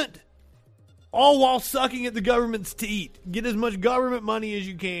government, all while sucking at the government's teat. Get as much government money as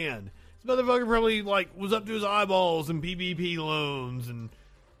you can. This motherfucker probably, was up to his eyeballs in PPP loans and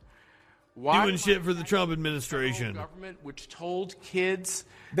doing shit for the Trump administration. Government which told kids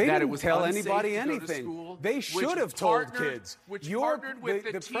they that didn't it was tell unsafe anybody to go to anything. school, They should have told kids. Which the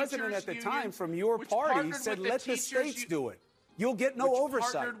teachers president at the time unions, from your which party partnered said, with let the teachers states do it. You'll get no which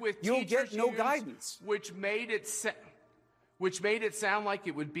oversight. partnered with You'll get teachers no unions, guidance. Which made it sound like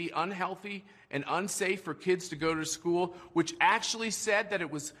it would be unhealthy and unsafe for kids to go to school, which actually said that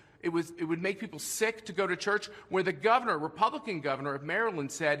it would make people sick to go to church, where the governor, Republican governor of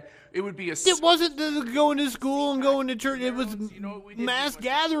Maryland, said it would be a... It wasn't going to school and going to church. It was mass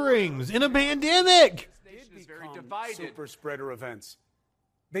gatherings in a pandemic. Is very divided. Super spreader events.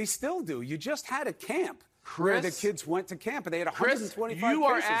 They still do. You just had a camp where the kids went to camp, and they had 125 you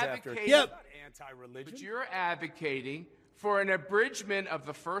are cases advocating, after. Yep. Anti-religion. But you're advocating for an abridgment of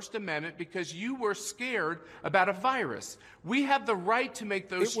the First Amendment because you were scared about a virus. We have the right to make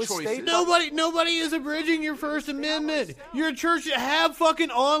those choices. Nobody is abridging your First Amendment. You're a church. Have fucking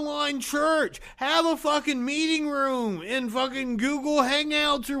online church. Have a fucking meeting room in fucking Google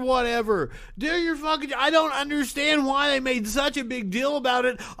Hangouts or whatever. Do your fucking... I don't understand why they made such a big deal about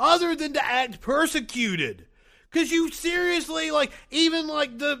it other than to act persecuted. Because you seriously, even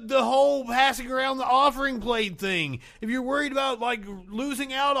the whole passing around the offering plate thing, if you're worried about,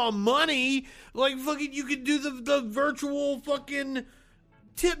 losing out on money, fucking, you could do the virtual fucking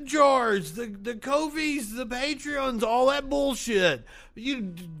tip jars, the Ko-fis, the Patreons, all that bullshit. You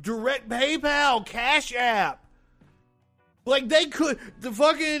direct PayPal, Cash App.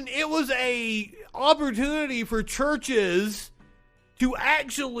 It was a opportunity for churches to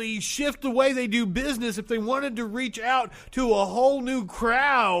actually shift the way they do business if they wanted to reach out to a whole new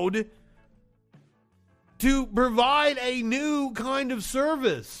crowd to provide a new kind of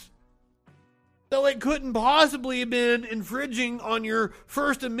service. So it couldn't possibly have been infringing on your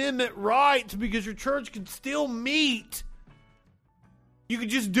First Amendment rights because your church could still meet. You could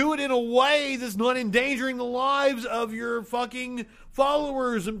just do it in a way that's not endangering the lives of your fucking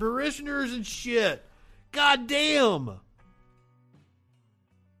followers and parishioners and shit. God damn.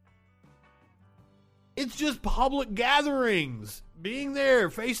 It's just public gatherings, being there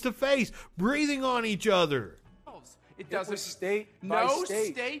face to face, breathing on each other. It doesn't. State no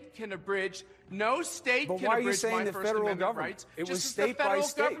state can abridge. No state but can why are you abridge saying my the First federal Amendment government? rights. It was just state as the federal by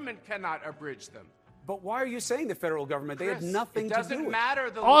state. government cannot abridge them. But why are you saying the federal government? They had nothing it to do doesn't with it.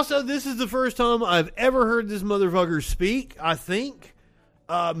 matter. Also, this is the first time I've ever heard this motherfucker speak, I think.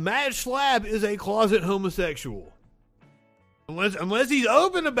 Matt Schlapp is a closet homosexual. Unless he's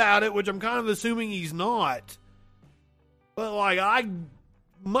open about it, which I'm kind of assuming he's not. But,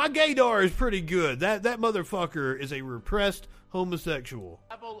 my gaydar is pretty good. That motherfucker is a repressed homosexual.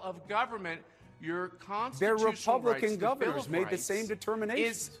 Level of government, your Their constitutional Republican rights, governors made the rights, same determination.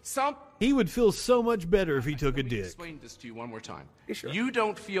 is some. He would feel so much better if he took a dick. Explain this to you one more time. Sure. You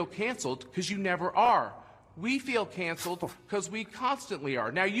don't feel canceled because you never are. We feel canceled because we constantly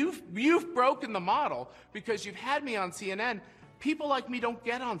are. Now you've broken the model because you've had me on CNN. People like me don't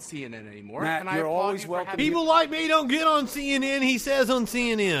get on CNN anymore. Matt, and I you're applaud always you for welcome. having People like me don't get on CNN, he says on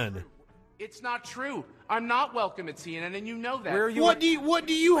CNN. It's not true. I'm not welcome at CNN, and you know that. Where are you? What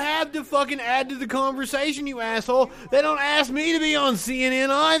do you have to fucking add to the conversation, you asshole? They don't ask me to be on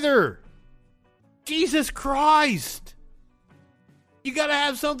CNN either. Jesus Christ. You gotta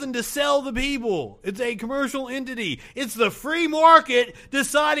have something to sell the people. It's a commercial entity. It's the free market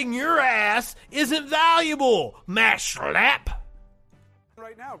deciding your ass isn't valuable. Matt Schlapp.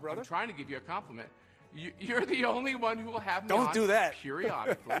 Right now, brother. I'm trying to give you a compliment. You're the only one who will have me Don't on do that.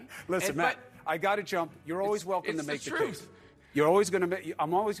 periodically. Listen, Matt, I got to jump. You're always welcome to it's make the the truth. case. You're always going to.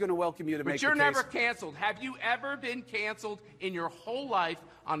 I'm always going to welcome you to make But the you're case. never canceled. Have you ever been canceled in your whole life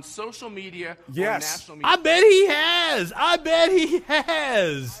on social media or Yes. national media? I bet he has. I bet he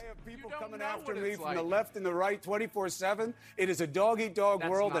has. People coming after me from the left and the right 24/7. It is a dog-eat-dog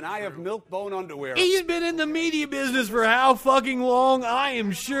world, and I have milk-bone underwear. He's been in the media business for how fucking long? I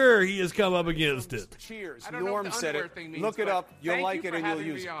am sure he has come up against it. Cheers. I don't know Norm what the said underwear it. thing means, Look it but up. You'll thank like you it for and you'll having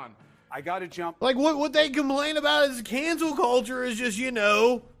use me it. on. I got to jump. Like, what they complain about is cancel culture is just,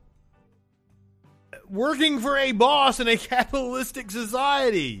 working for a boss in a capitalistic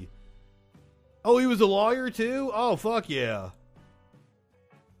society. Oh, he was a lawyer too? Oh, fuck yeah.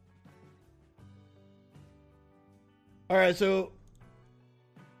 All right, so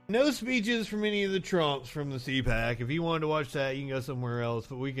no speeches from any of the Trumps from the CPAC. If you wanted to watch that, you can go somewhere else,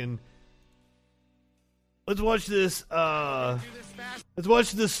 but let's Let's watch this. Let's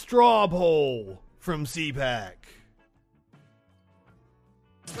watch the straw poll from CPAC.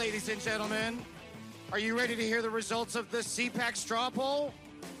 Ladies and gentlemen, are you ready to hear the results of the CPAC straw poll?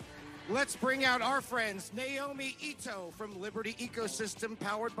 Let's bring out our friends Naomi Ito from Liberty Ecosystem,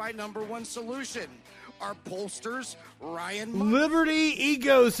 powered by Number One Solution. Our pollsters, Ryan Munn. Liberty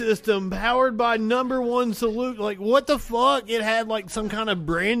Ecosystem, powered by Number One Solution. Like, what the fuck? It had like some kind of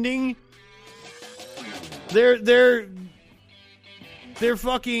branding. Their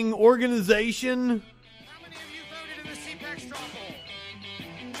fucking organization.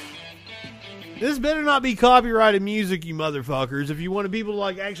 This better not be copyrighted music, you motherfuckers, if you want people to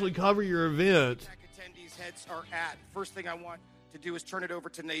like actually cover your event. Attendees' heads are at. First thing I want to do is turn it over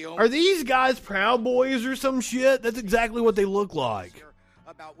to Naomi. Are these guys Proud Boys or some shit? That's exactly what they look like.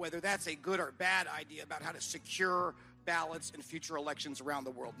 About whether that's a good or bad idea about how to secure ballots in future elections around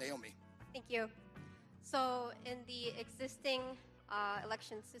the world. Naomi. Thank you. So in the existing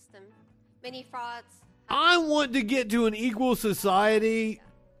election system, many frauds. I want to get to an equal society.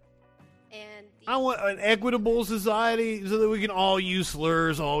 And I want an equitable society so that we can all use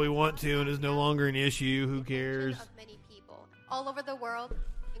slurs all we want to and it's no longer an issue. Who cares? Of many people all over the world.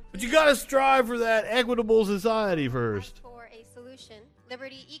 But you got to strive for that equitable society first. For a solution,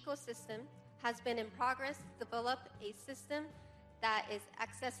 Liberty Ecosystem has been in progress to develop a system that is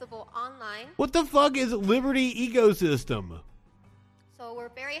accessible online. What the fuck is Liberty Ecosystem? So we're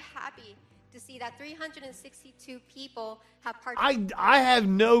very happy to see that 362 people have participated. I have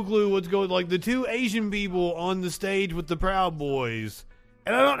no clue what's going. Like the two Asian people on the stage with the Proud Boys,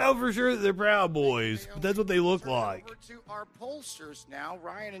 and I don't know for sure that they're Proud Boys, but that's what they look like. Over to our pollsters now,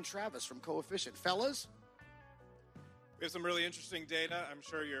 Ryan and Travis from Coefficient. Fellas? We have some really interesting data. I'm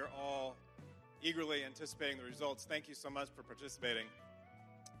sure you're all eagerly anticipating the results. Thank you so much for participating.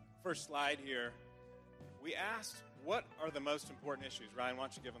 First slide here. We asked, what are the most important issues? Ryan, why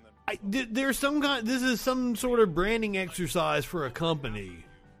don't you give them the... There's some kind. This is some sort of branding exercise for a company,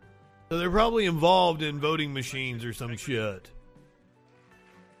 so they're probably involved in voting machines or some shit.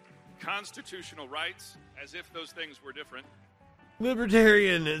 Constitutional rights, as if those things were different.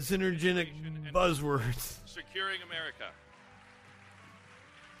 Libertarian synergenic buzzwords. Securing America.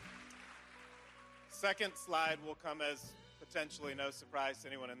 Second slide will come as potentially no surprise to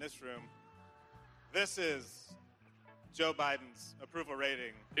anyone in this room. This is Joe Biden's approval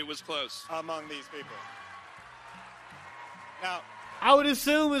rating. It was close. Among these people. Now, I would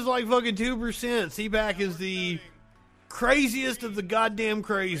assume it's like fucking 2%. CPAC is the craziest of the goddamn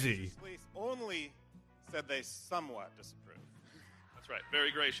crazy. Police only said they somewhat disapprove. That's right.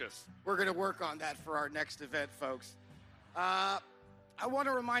 Very gracious. We're going to work on that for our next event, folks. I want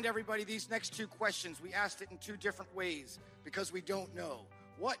to remind everybody these next two questions. We asked it in two different ways because we don't know.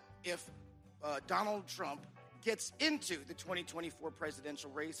 What if Donald Trump gets into the 2024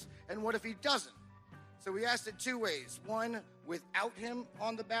 presidential race, and what if he doesn't? So we asked it two ways. One without him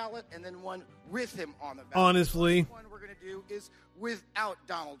on the ballot, and then one with him on the ballot. Honestly. The first one we're going to do is without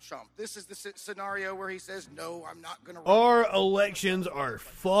Donald Trump. This is the scenario where he says, no, I'm not going to run. Our elections are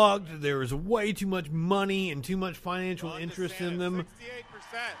fucked. There is way too much money and too much financial interest in them.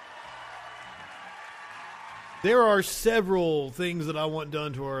 68%. There are several things that I want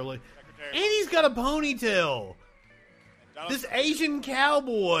done to our election. And he's got a ponytail. This Asian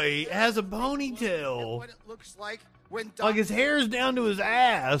cowboy has a ponytail. What it looks like when like his hair's down to his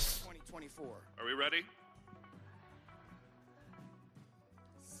ass. 2024. Are we ready?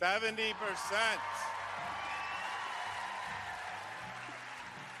 70%.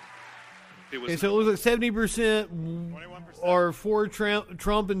 Okay, so it looks like 70% are for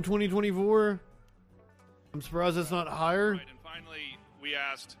Trump in 2024. I'm surprised that's not higher. Right, and finally, we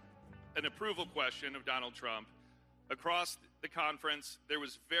asked an approval question of Donald Trump. Across the conference, there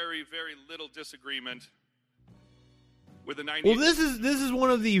was very, very little disagreement with the 90%. Well, this is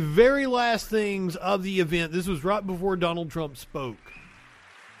one of the very last things of the event. This was right before Donald Trump spoke.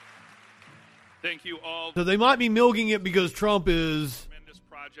 Thank you all. So they might be milking it because Trump is,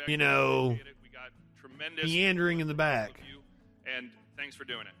 you know, meandering in the back. And thanks for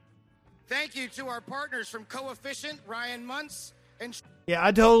doing it. Thank you to our partners from Coefficient, Ryan Muntz. And yeah,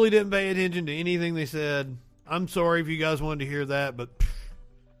 I totally didn't pay attention to anything they said. I'm sorry if you guys wanted to hear that, but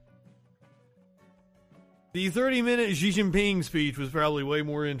the 30-minute Xi Jinping speech was probably way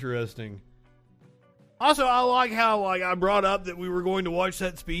more interesting. Also, I like how I brought up that we were going to watch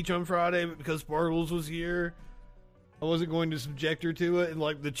that speech on Friday, but because Sparkles was here, I wasn't going to subject her to it.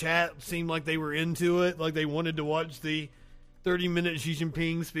 And the chat seemed like they were into it, like they wanted to watch the 30-minute Xi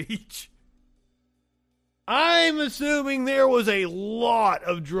Jinping speech. I'm assuming there was a lot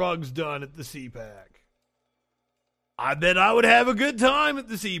of drugs done at the CPAC. I bet I would have a good time at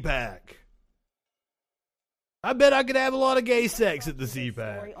the CPAC. I bet I could have a lot of gay sex at the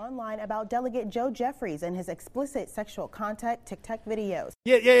CPAC. Story online about Delegate Joe Jeffries and his explicit sexual contact TikTok videos.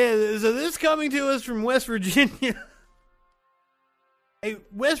 Yeah. So this coming to us from West Virginia. A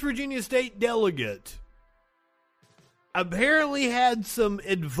West Virginia state delegate apparently had some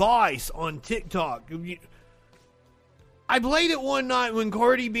advice on TikTok. I played it one night when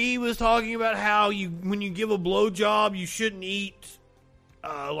Cardi B was talking about how when you give a blowjob, you shouldn't eat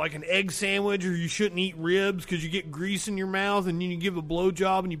like an egg sandwich, or you shouldn't eat ribs because you get grease in your mouth, and then you give a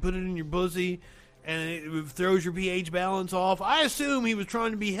blowjob and you put it in your pussy and it throws your pH balance off. I assume he was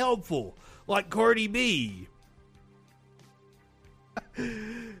trying to be helpful, like Cardi B.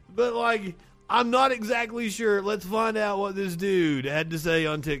 But, like, I'm not exactly sure. Let's find out what this dude had to say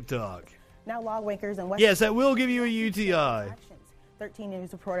on TikTok. Now lawmakers and West Yes, that will give you a UTI. 13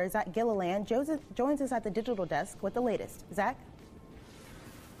 News reporter Zach Gilliland joins us at the digital desk with the latest. Zach?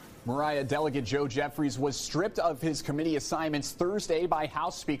 Mariah, Delegate Joe Jeffries was stripped of his committee assignments Thursday by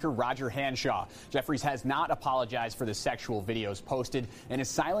House Speaker Roger Hanshaw. Jeffries has not apologized for the sexual videos posted, and his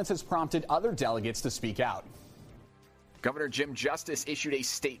silence has prompted other delegates to speak out. Governor Jim Justice issued a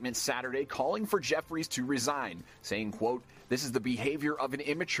statement Saturday calling for Jeffries to resign, saying, quote, "This is the behavior of an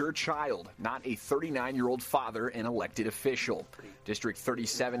immature child, not a 39-year-old father and elected official." District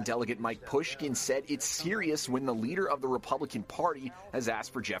 37 Delegate Mike Pushkin said it's serious when the leader of the Republican Party has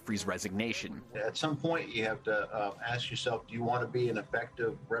asked for Jeffries' resignation. At some point, you have to ask yourself, do you want to be an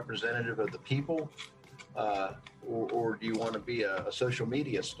effective representative of the people, or do you want to be a social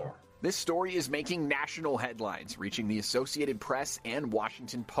media star? This story is making national headlines, reaching the Associated Press and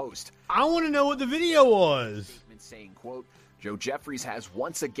Washington Post. I want to know what the video was. Saying, quote, "Joe Jeffries has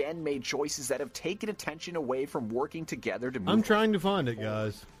once again made choices that have taken attention away from working together to move." I'm trying to find it,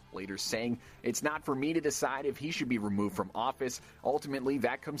 guys. Later saying, "It's not for me to decide if he should be removed from office. Ultimately,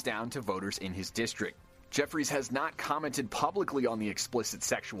 that comes down to voters in his district." Jeffries has not commented publicly on the explicit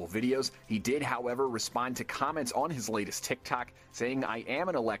sexual videos. He did, however, respond to comments on his latest TikTok, saying, "I am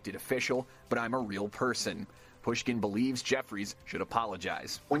an elected official, but I'm a real person." Pushkin believes Jeffries should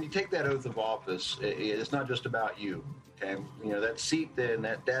apologize. When you take that oath of office, it's not just about you. Okay, you know, that seat there and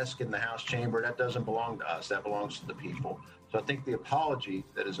that desk in the House chamber, that doesn't belong to us. That belongs to the people. So I think the apology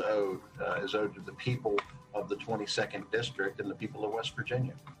that is owed to the people of the 22nd District and the people of West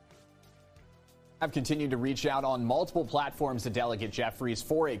Virginia. I've continued to reach out on multiple platforms to Delegate Jeffries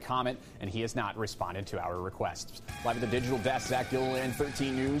for a comment, and he has not responded to our requests. Live at the digital desk, Zach Gilliland,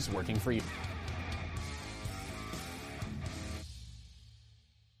 13 News, working for you.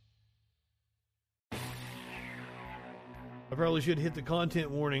 I probably should hit the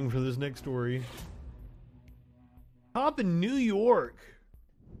content warning for this next story. Cop in New York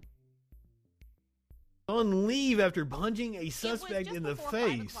on leave after punching a suspect in the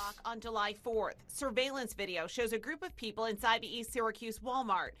face. On July 4th, surveillance video shows a group of people inside the East Syracuse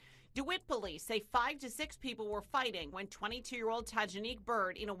Walmart. DeWitt police say 5 to 6 people were fighting when 22-year-old Tajanique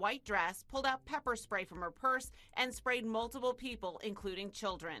Bird in a white dress pulled out pepper spray from her purse and sprayed multiple people, including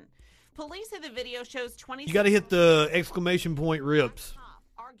children. Police say the video shows 20. You got to hit the exclamation point rips.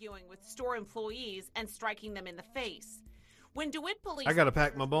 Arguing with store employees and striking them in the face. When DeWitt police I got to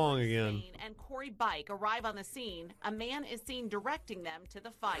pack my bong again. and Corey Bike arrive on the scene, a man is seen directing them to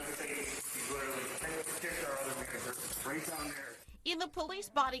the fight. In the police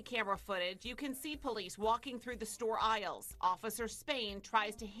body camera footage, you can see police walking through the store aisles. Officer Spain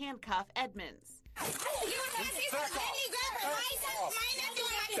tries to handcuff Edmonds.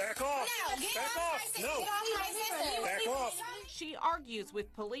 Back off. No. Back off. She argues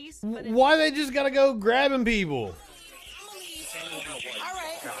with police. But Why they just got to go grabbing people? All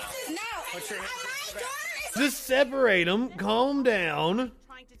right. Now, Just separate them, calm down.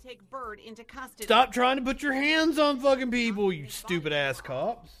 Trying to take Bird into custody. Stop trying to put your hands on fucking people, you stupid ass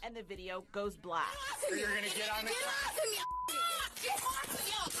cops. And the video goes black. You're gonna get on it.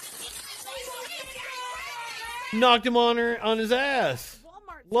 Knocked him on his ass.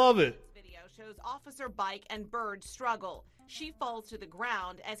 Love it. Video shows Officer Bike and Bird struggle. She falls to the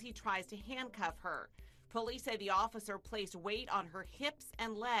ground as he tries to handcuff her. Police say the officer placed weight on her hips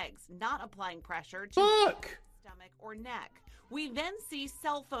and legs, not applying pressure to her stomach or neck. We then see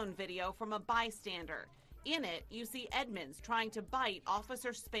cell phone video from a bystander. In it, you see Edmonds trying to bite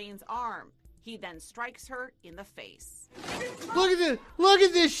Officer Spain's arm. He then strikes her in the face. Look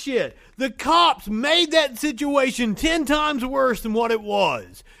at this shit. The cops made that situation 10 times worse than what it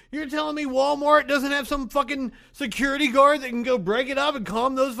was. You're telling me Walmart doesn't have some fucking security guard that can go break it up and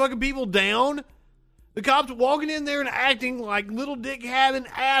calm those fucking people down? The cops walking in there and acting like little dick having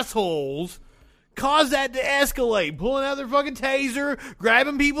assholes caused that to escalate, pulling out their fucking taser,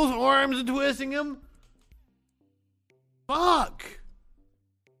 grabbing people's arms and twisting them. Fuck.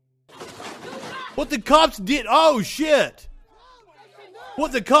 What the cops did, oh shit.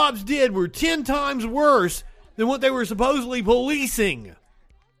 What the cops did were 10 times worse than what they were supposedly policing.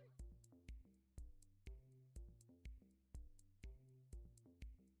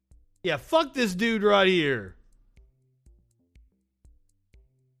 Yeah, fuck this dude right here.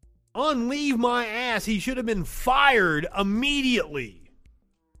 On leave my ass, he should have been fired immediately.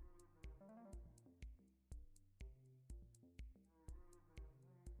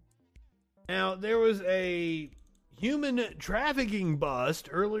 Now, there was a human trafficking bust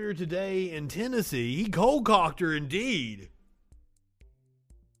earlier today in Tennessee. He cold-cocked her indeed.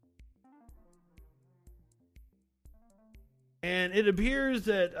 And it appears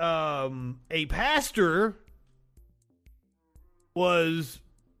that a pastor was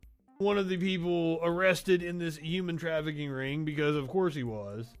one of the people arrested in this human trafficking ring, because of course he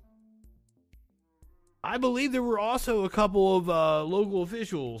was. I believe there were also a couple of local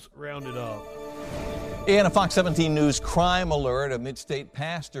officials rounded up. In a Fox 17 News crime alert, a mid-state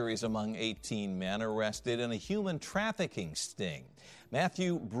pastor is among 18 men arrested in a human trafficking sting.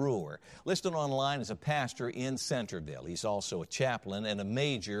 Matthew Brewer, listed online as a pastor in Centerville. He's also a chaplain and a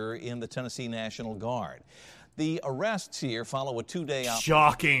major in the Tennessee National Guard. The arrests here follow a 2-day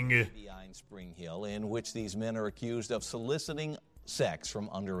shocking in Spring Hill, in which these men are accused of soliciting sex from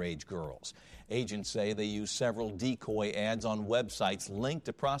underage girls. Agents say they use several decoy ads on websites linked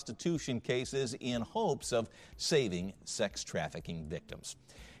to prostitution cases in hopes of saving sex trafficking victims.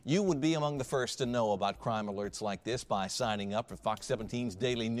 You would be among the first to know about crime alerts like this by signing up for Fox 17's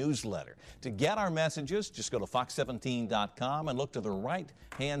daily newsletter. To get our messages, just go to fox17.com and look to the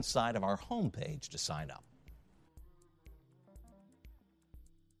right-hand side of our homepage to sign up.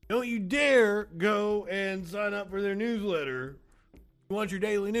 Don't you dare go and sign up for their newsletter. You want your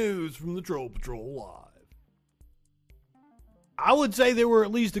daily news from the Troll Patrol Live. I would say there were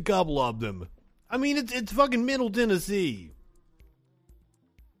at least a couple of them. I mean, it's fucking Middle Tennessee.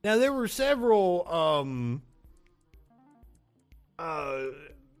 Now, there were several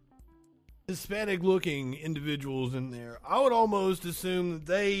Hispanic-looking individuals in there. I would almost assume that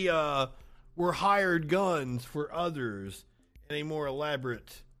they were hired guns for others in a more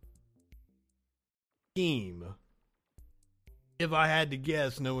elaborate scheme, if I had to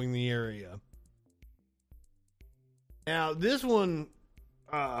guess, knowing the area. Now, this one,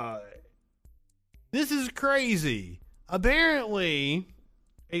 this is crazy. Apparently,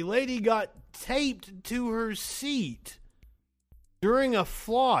 a lady got taped to her seat during a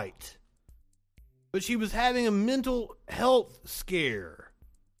flight, but she was having a mental health scare.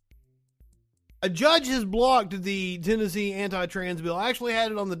 A judge has blocked the Tennessee anti-trans bill. I actually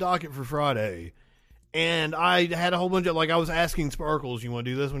had it on the docket for Friday. And I had a whole bunch of, I was asking Sparkles, you want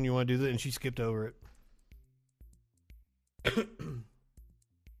to do this one, you want to do that? And she skipped over it.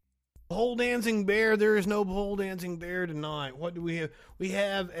 Pole dancing bear, there is no pole dancing bear tonight. What do we have? We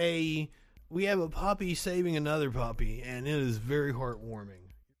have a puppy saving another puppy, and it is very heartwarming.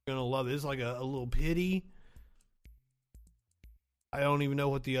 You're going to love it. It's like a little pity. I don't even know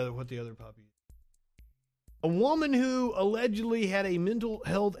what the other puppy is. A woman who allegedly had a mental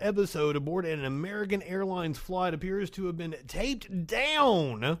health episode aboard an American Airlines flight appears to have been taped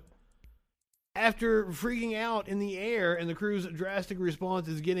down after freaking out in the air, and the crew's drastic response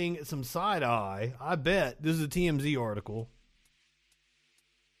is getting some side eye. I bet. This is a TMZ article.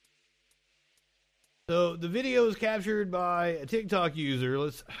 So the video is captured by a TikTok user.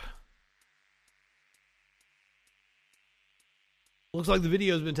 Looks like the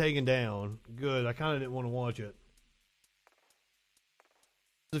video's been taken down. Good. I kind of didn't want to watch it.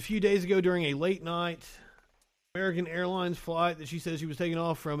 A few days ago during a late night American Airlines flight that she says she was taking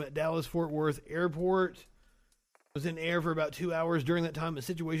off from Dallas-Fort Worth Airport. Was in air for about 2 hours. During that time, a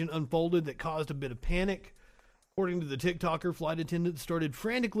situation unfolded that caused a bit of panic. According to the TikToker, flight attendants started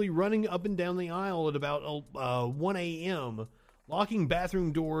frantically running up and down the aisle at about 1 a.m., locking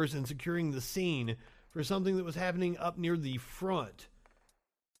bathroom doors and securing the scene for something that was happening up near the front.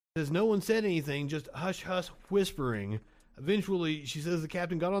 Says no one said anything, just hush-hush whispering. Eventually, she says the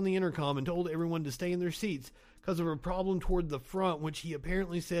captain got on the intercom and told everyone to stay in their seats because of a problem toward the front, which he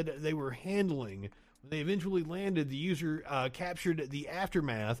apparently said they were handling. When they eventually landed, the user captured the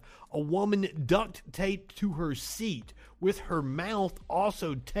aftermath. A woman duct taped to her seat, with her mouth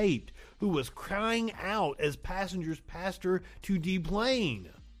also taped, who was crying out as passengers passed her to deplane.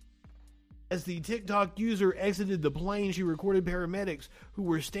 As the TikTok user exited the plane, she recorded paramedics who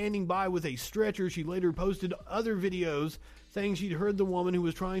were standing by with a stretcher. She later posted other videos saying she'd heard the woman who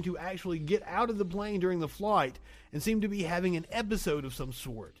was trying to actually get out of the plane during the flight and seemed to be having an episode of some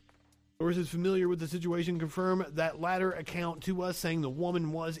sort. Sources familiar with the situation confirm that latter account to us, saying the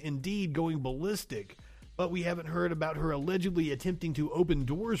woman was indeed going ballistic, but we haven't heard about her allegedly attempting to open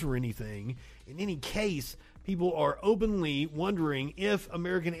doors or anything. In any case, people are openly wondering if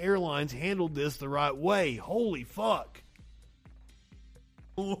American Airlines handled this the right way. Holy fuck.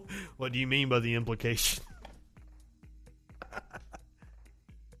 What do you mean by the implication?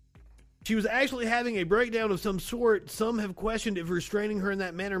 She was actually having a breakdown of some sort. Some have questioned if restraining her in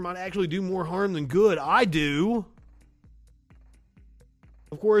that manner might actually do more harm than good. I do.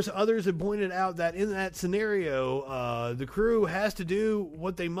 Of course, others have pointed out that in that scenario, the crew has to do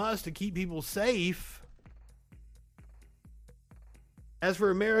what they must to keep people safe. As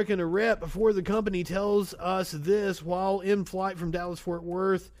for American, a rep for the company tells us this: while in flight from Dallas-Fort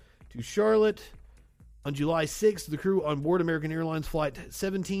Worth to Charlotte on July 6th, the crew on board American Airlines Flight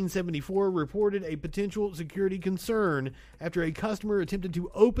 1774 reported a potential security concern after a customer attempted to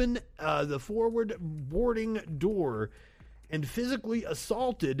open the forward boarding door and physically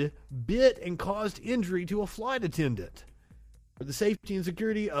assaulted, bit, and caused injury to a flight attendant. For the safety and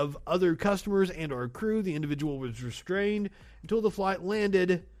security of other customers and our crew, the individual was restrained until the flight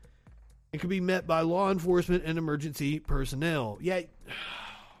landed and could be met by law enforcement and emergency personnel. Yeah.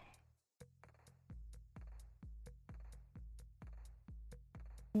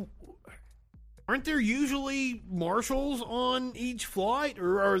 Aren't there usually marshals on each flight,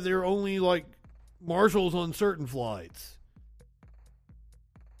 or are there only like marshals on certain flights?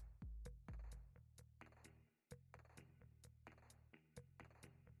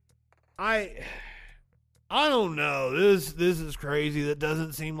 I don't know. This is crazy. That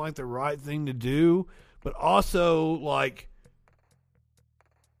doesn't seem like the right thing to do, but also like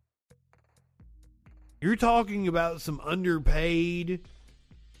you're talking about some underpaid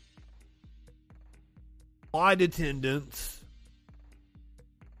flight attendants,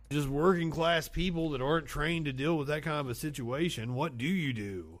 just working class people that aren't trained to deal with that kind of a situation. What do you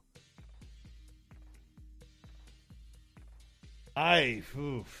do?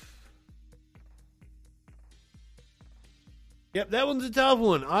 Yep, that one's a tough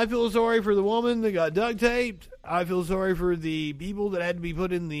one. I feel sorry for the woman that got duct taped. I feel sorry for the people that had to be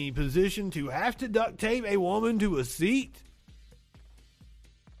put in the position to have to duct tape a woman to a seat.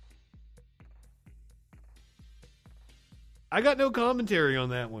 I got no commentary on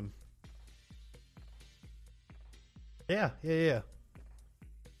that one. Yeah. It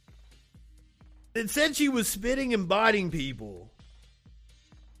said she was spitting and biting people.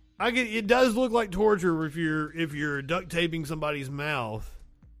 It does look like torture if you're duct taping somebody's mouth.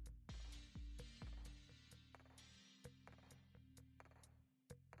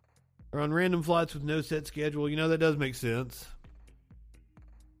 Or on random flights with no set schedule. You know, that does make sense.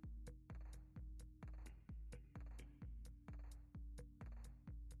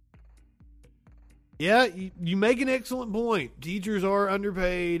 Yeah, you make an excellent point. Teachers are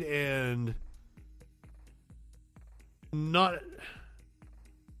underpaid and not...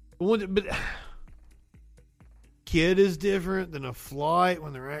 But kid is different than a flight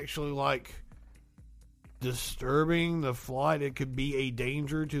when they're actually like disturbing the flight. It could be a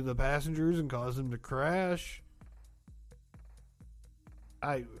danger to the passengers and cause them to crash.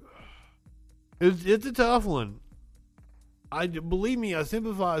 It's a tough one. Believe me, I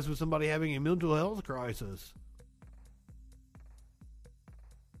sympathize with somebody having a mental health crisis.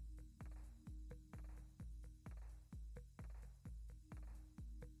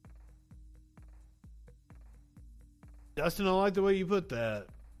 Dustin, I like the way you put that.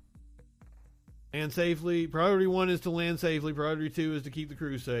 Land safely. Priority 1 is to land safely. Priority 2 is to keep the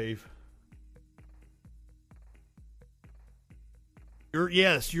crew safe.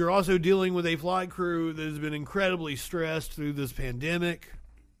 You're also dealing with a flight crew that has been incredibly stressed through this pandemic.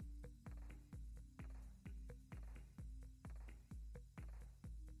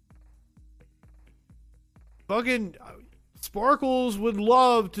 Fucking Sparkles would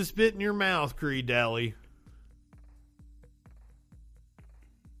love to spit in your mouth, Creed Dally.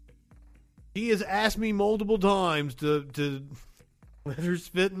 He has asked me multiple times to let her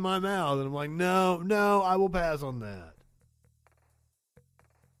spit in my mouth, and I'm like, no, I will pass on that.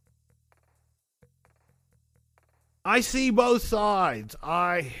 I see both sides.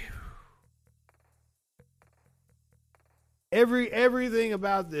 Everything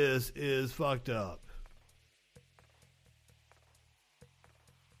about this is fucked up.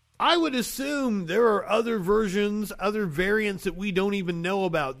 I would assume there are other versions, other variants that we don't even know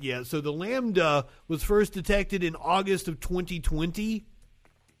about yet. So the Lambda was first detected in August of 2020,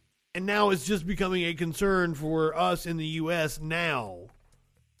 and now it's just becoming a concern for us in the U.S. now,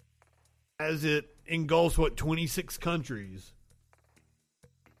 as it engulfs, 26 countries.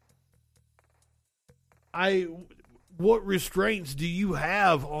 What restraints do you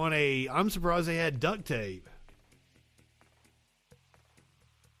have on I'm surprised they had duct tape.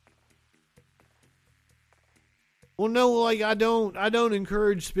 Well, no, like I don't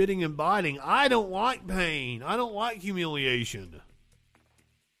encourage spitting and biting. I don't like pain. I don't like humiliation.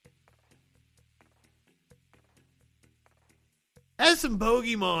 That's some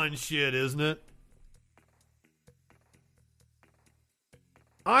Pokemon shit, isn't it?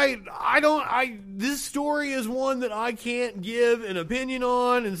 This story is one that I can't give an opinion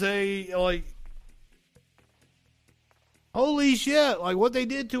on and say, like, holy shit, like what they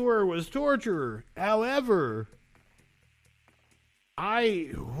did to her was torture. However,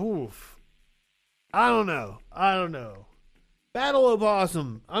 I don't know. Battle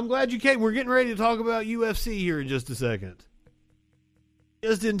Opossum, I'm glad you came. We're getting ready to talk about UFC here in just a second.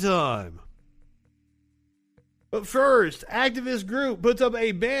 Just in time. But first, activist group puts up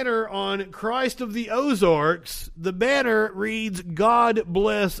a banner on Christ of the Ozarks. The banner reads, God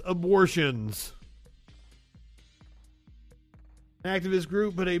bless abortions. An activist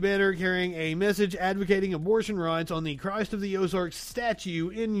group put a banner carrying a message advocating abortion rights on the Christ of the Ozarks statue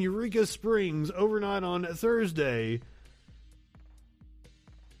in Eureka Springs overnight on Thursday.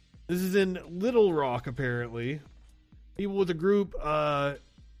 This is in Little Rock, apparently. People with the group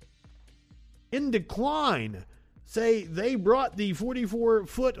In Decline say they brought the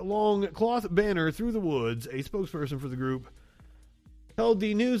 44-foot-long cloth banner through the woods. A spokesperson for the group told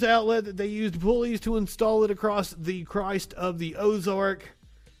the news outlet that they used pulleys to install it across the Christ of the Ozark.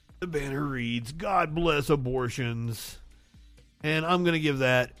 The banner reads, God bless abortions. And I'm going to give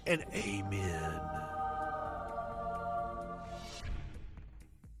that an amen.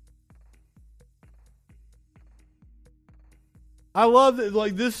 I love that,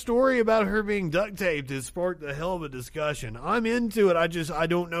 like, this story about her being duct taped has sparked a hell of a discussion. I'm into it. I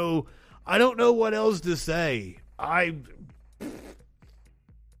don't know what else to say. I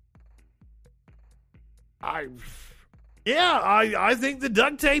think the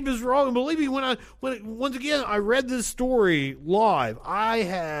duct tape is wrong. And believe me, when once again I read this story live, I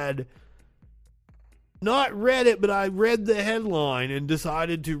had not read it, but I read the headline and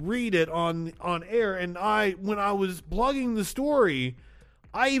decided to read it on air. And when I was plugging the story,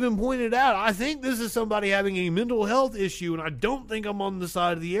 I even pointed out, I think this is somebody having a mental health issue, and I don't think I'm on the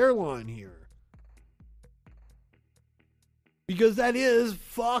side of the airline here. Because that is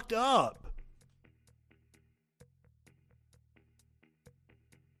fucked up.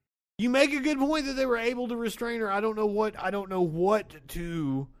 You make a good point that they were able to restrain her. I don't know what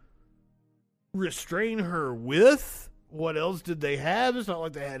to restrain her with. What else did they have? It's not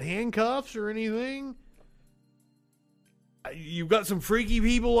like they had handcuffs or anything. You've got some freaky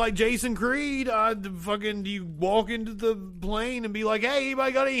people like Jason Creed. Do you walk into the plane and be like, hey,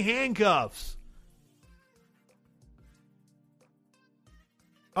 anybody got any handcuffs?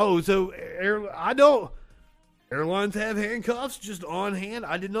 Oh, so airlines have handcuffs just on hand?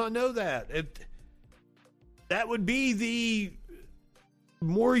 I did not know that. That would be the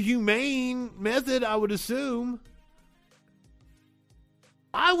more humane method, I would assume.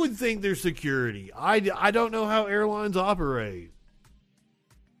 I would think there's security. I don't know how airlines operate.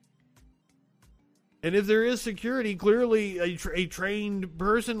 And if there is security, clearly a trained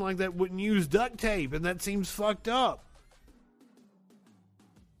person like that wouldn't use duct tape, and that seems fucked up.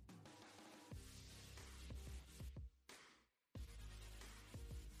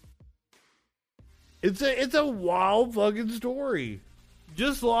 It's a wild fucking story.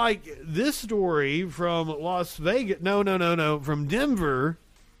 Just like this story from Las Vegas. From Denver,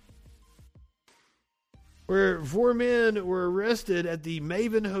 where 4 men were arrested at the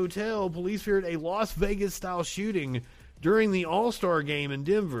Maven Hotel. Police feared a Las Vegas-style shooting during the All-Star game in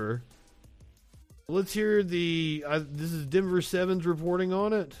Denver. Let's hear this is Denver 7's reporting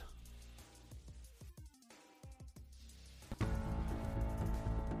on it.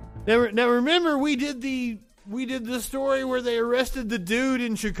 Now remember, we did the story where they arrested the dude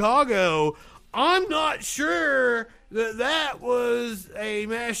in Chicago. I'm not sure that was a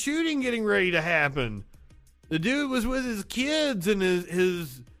mass shooting getting ready to happen. The dude was with his kids and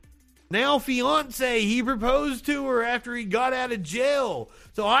his now fiance. He proposed to her after he got out of jail.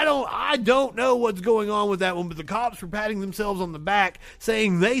 So I don't know what's going on with that one, but the cops were patting themselves on the back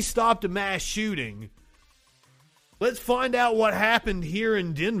saying they stopped a mass shooting. Let's find out what happened here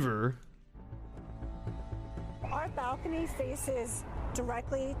in Denver. Our balcony faces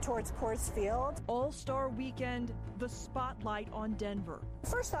directly towards Coors Field. All-Star Weekend, the spotlight on Denver.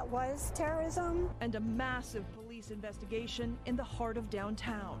 First thought was terrorism. And a massive police investigation in the heart of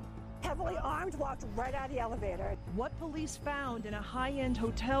downtown. Heavily armed, walked right out of the elevator. What police found in a high-end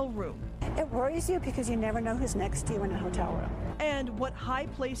hotel room. It worries you because you never know who's next to you in a hotel room. And what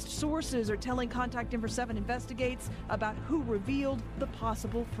high-placed sources are telling Contact Denver 7 Investigates about who revealed the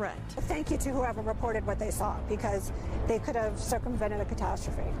possible threat. Thank you to whoever reported what they saw, because they could have circumvented a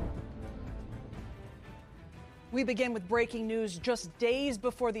catastrophe. We begin with breaking news just days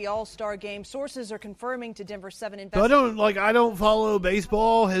before the All-Star game. Sources are confirming to Denver 7 Investigates. So I don't follow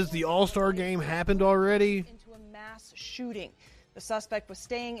baseball. Has the All-Star game happened already? Into a mass shooting. The suspect was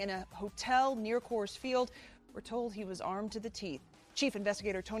staying in a hotel near Coors Field. We're told he was armed to the teeth. Chief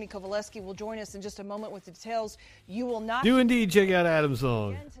Investigator Tony Kovaleski will join us in just a moment with details. You will not Do indeed check out Adam's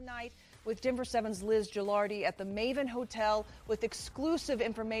song. Again tonight with Denver 7's Liz Gilardi at the Maven Hotel with exclusive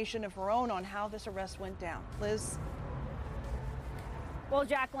information of her own on how this arrest went down. Liz? Well,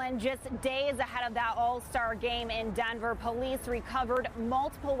 Jacqueline, just days ahead of that All-Star game in Denver, police recovered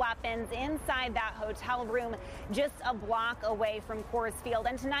multiple weapons inside that hotel room just a block away from Coors Field.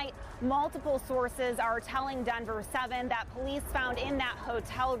 And tonight, multiple sources are telling Denver 7 that police found in that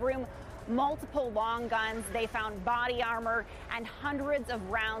hotel room multiple long guns. They found body armor and hundreds of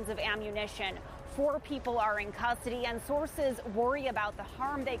rounds of ammunition. 4 people are in custody, and sources worry about the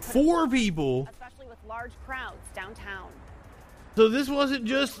harm they could 4 people? Especially with large crowds downtown. So this wasn't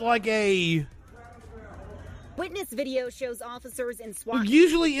just like a... Witness video shows officers in SWAT.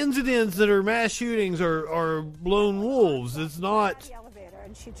 Usually incidents that are mass shootings are lone wolves. It's not...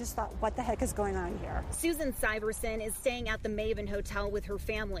 And she just thought, what the heck is going on here? Susan Syverson is staying at the Maven Hotel with her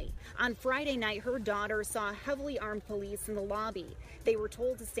family. On Friday night, her daughter saw heavily armed police in the lobby. They were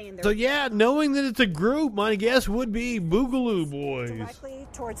told to stay in their... So yeah, knowing that it's a group, my guess would be Boogaloo Boys. Directly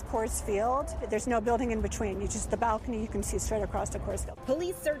towards Coors Field. There's no building in between. You just the balcony, you can see straight across to Coors Field.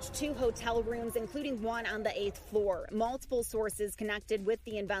 Police searched 2 hotel rooms, including one on the 8th floor. Multiple sources connected with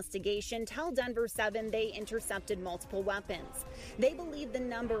the investigation tell Denver 7 they intercepted multiple weapons. They believe the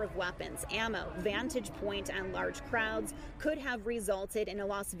number of weapons, ammo, vantage point, and large crowds could have resulted in a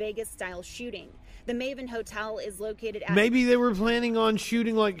Las Vegas-style shooting. The Maven Hotel is located at... Maybe they were planning on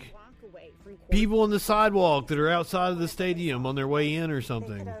shooting, like, people on the sidewalk that are outside of the stadium on their way in or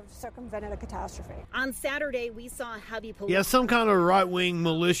something. They could have circumvented a catastrophe. On Saturday, we saw heavy police... Yeah, some kind of right-wing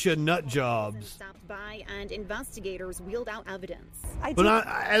militia nut jobs. ...stopped by, and investigators wheeled out evidence. But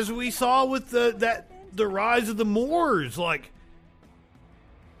as we saw with the rise of the Moors, like...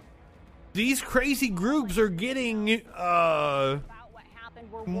 These crazy groups are getting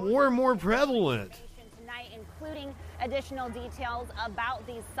more and more prevalent. Tonight, including additional details about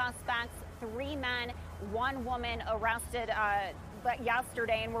these suspects. 3 men, 1 woman arrested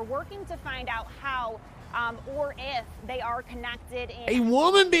yesterday, and we're working to find out how or if they are connected. A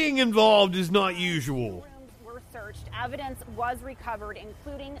woman being involved is not usual. Rooms were searched. Evidence was recovered,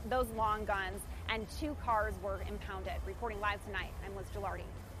 including those long guns, and 2 cars were impounded. Reporting live tonight, I'm Liz Gilardi.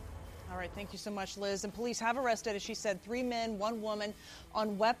 All right, thank you so much, Liz. And police have arrested, as she said, 3 men, 1 woman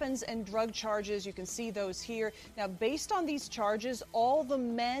on weapons and drug charges. You can see those here. Now, based on these charges, all the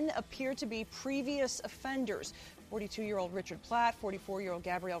men appear to be previous offenders. 42-year-old Richard Platt, 44-year-old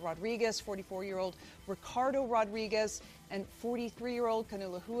Gabriel Rodriguez, 44-year-old Ricardo Rodriguez, and 43-year-old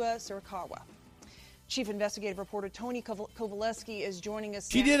Kanulahua Sirikawa. Chief investigative reporter Tony Kovaleski is joining us.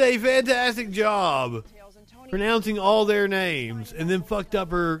 She did a fantastic job pronouncing all their names and then fucked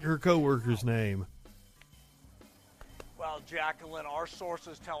up her co-worker's name. Well, Jacqueline, our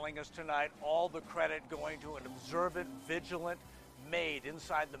sources telling us tonight all the credit going to an observant, vigilant maid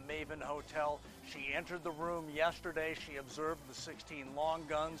inside the Maven Hotel. She entered the room yesterday. She observed the 16 long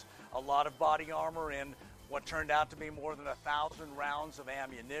guns, a lot of body armor, and what turned out to be more than 1,000 rounds of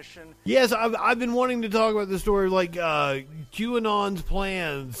ammunition. Yes, I've been wanting to talk about this story, like QAnon's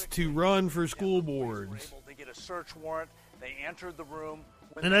plans to run for school boards. Able to get a search warrant. They entered the room.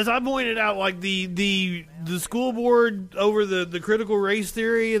 And as I pointed out, like the school board over the critical race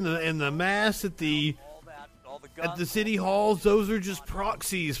theory and the mass at the city halls, those are just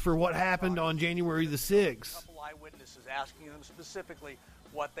proxies for what happened on January the 6th. A couple eyewitnesses asking them specifically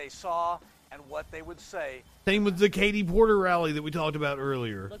what they saw and what they would say. Same with the Katie Porter rally that we talked about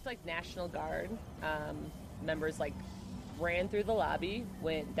earlier. It looked like National Guard members ran through the lobby,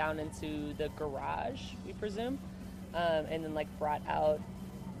 went down into the garage, we presume, and then brought out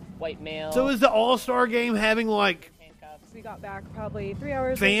white male. So is the All-Star game having We got back probably 3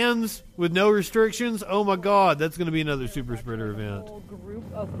 hours. Fans with no restrictions. Oh my God, that's going to be another super spreader event. A whole group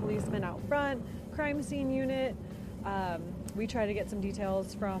of policemen out front, crime scene unit. We try to get some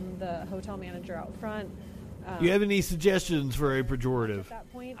details from the hotel manager out front. Do you have any suggestions for a pejorative? At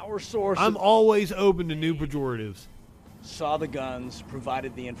that point, Our source I'm always open to new pejoratives. saw the guns,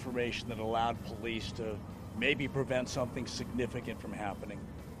 provided the information that allowed police to maybe prevent something significant from happening.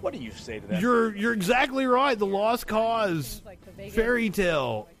 What do you say to that? You're exactly right. The lost cause fairy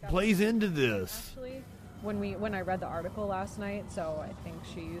tale plays into this. actually, when I read the article last night, so I think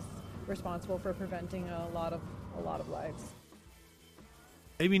she's responsible for preventing a lot of lives.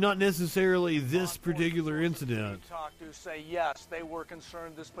 Maybe not necessarily this particular incident. Talk to say yes, they were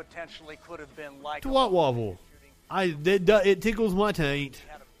concerned this potentially could have been like To what wobble? It tickles my taint.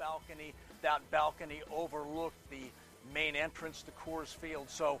 had a balcony. That balcony overlooked the main entrance to Coors Field.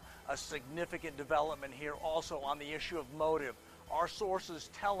 So a significant development here also on the issue of motive. Our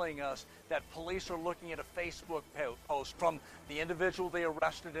sources telling us that police are looking at a Facebook post from the individual they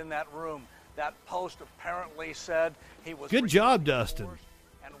arrested in that room. That post apparently said he was Good job, Dustin.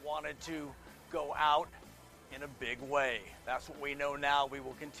 and wanted to go out in a big way. That's what we know now. We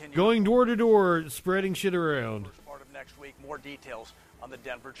will continue Going door to door, spreading shit around. part of next week. More details on the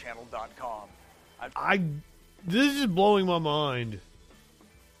denverchannel.com. This is blowing my mind.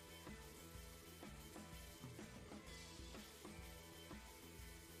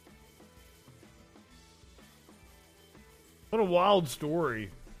 What a wild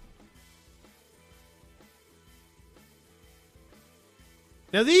story.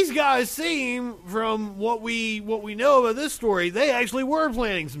 Now these guys seem, from what we know about this story, they actually were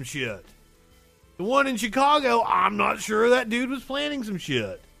planning some shit. The one in Chicago, I'm not sure that dude was planning some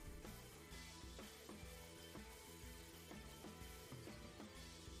shit.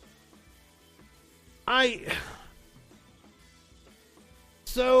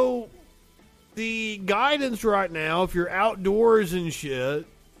 So, the guidance right now, if you're outdoors and shit,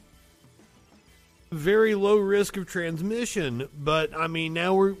 very low risk of transmission. But I mean,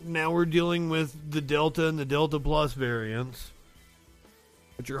 now we're dealing with the Delta and the Delta Plus variants,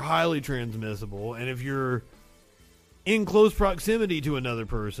 which are highly transmissible. And if you're in close proximity to another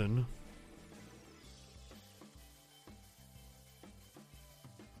person,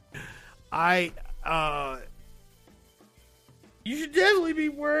 you should definitely be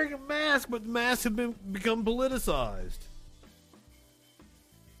wearing a mask, but the masks have become politicized.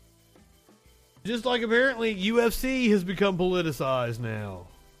 Just like apparently UFC has become politicized now.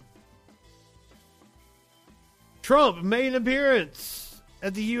 Trump made an appearance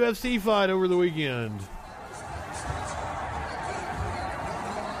at the UFC fight over the weekend.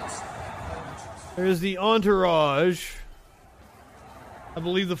 There's the entourage. I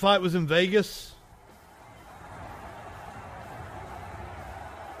believe the fight was in Vegas.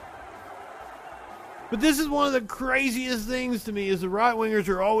 But this is one of the craziest things to me is the right-wingers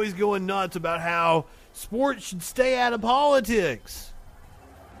are always going nuts about how sports should stay out of politics.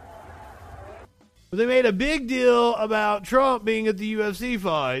 But they made a big deal about Trump being at the UFC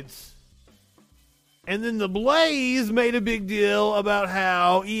fights. And then the Blaze made a big deal about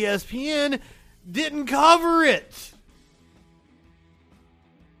how ESPN didn't cover it.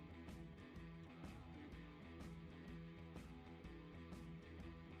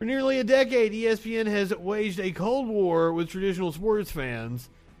 For nearly a decade, ESPN has waged a cold war with traditional sports fans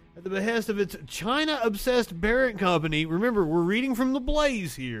at the behest of its China-obsessed parent company. Remember, we're reading from the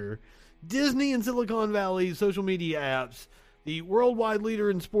Blaze here. Disney and Silicon Valley social media apps. The worldwide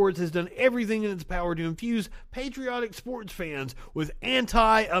leader in sports has done everything in its power to infuse patriotic sports fans with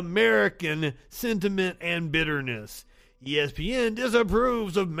anti-American sentiment and bitterness. ESPN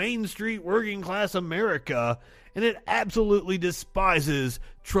disapproves of Main Street working class America, and it absolutely despises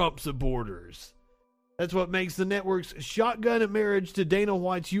Trump supporters. That's what makes the network's shotgun marriage to Dana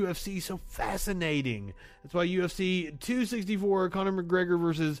White's UFC so fascinating. That's why UFC 264, Conor McGregor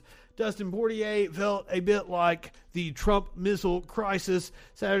versus Dustin Poirier, felt a bit like the Trump missile crisis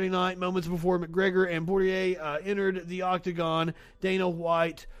Saturday night, moments before McGregor and Poirier entered the octagon. Dana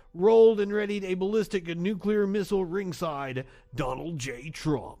White rolled and readied a ballistic nuclear missile ringside Donald J.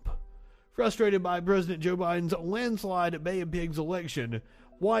 Trump. Frustrated by President Joe Biden's landslide Bay of Pigs election,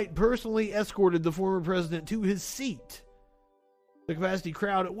 White personally escorted the former president to his seat. The capacity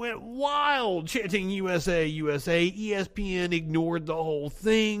crowd went wild, chanting USA, USA. ESPN ignored the whole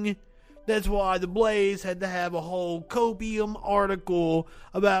thing. That's why the Blaze had to have a whole copium article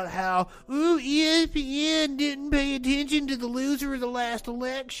about how, ESPN didn't pay attention to the loser of the last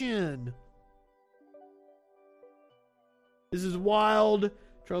election. This is wild.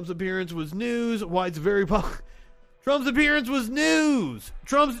 Trump's appearance was news. White's very Trump's appearance was news.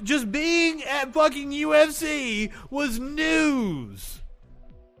 Trump's just being at fucking UFC was news.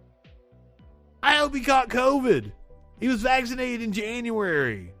 I hope he caught COVID. He was vaccinated in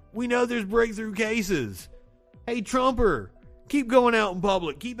January. We know there's breakthrough cases. Hey, Trumper, keep going out in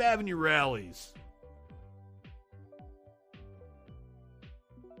public. Keep having your rallies.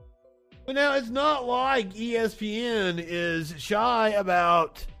 But now, it's not like ESPN is shy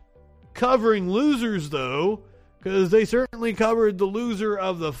about covering losers, though, because they certainly covered the loser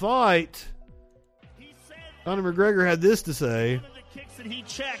of the fight. Conor McGregor had this to say. One of the kicks that he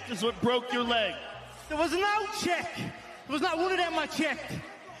checked is what broke your leg. There was no check. There was not one of them I checked.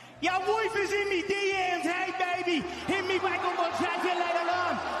 Your wife is in me DMs. Hey, baby, hit me back up. We'll chat to you later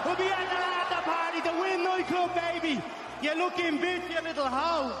on. We'll be at the after party, the Win nightclub, baby. You looking big, you little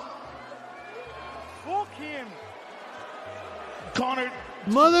hoe. Fuck him. Conor.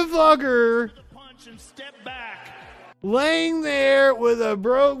 Motherfucker. Punch and step back. Laying there with a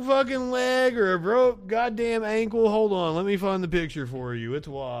broke fucking leg or a broke goddamn ankle. Hold on, let me find the picture for you. It's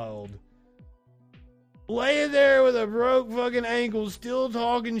wild. Laying there with a broke fucking ankle, still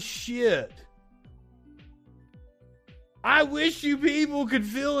talking shit. I wish you people could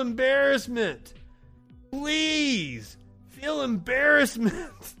feel embarrassment. Please, feel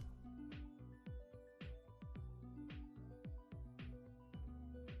embarrassment.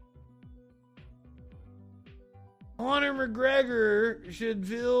 Conor McGregor should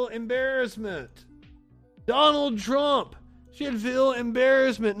feel embarrassment. Donald Trump should feel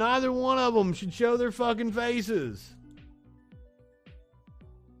embarrassment. Neither one of them should show their fucking faces.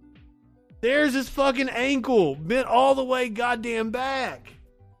 There's his fucking ankle bent all the way goddamn back.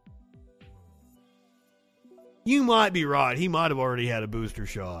 You might be right. He might have already had a booster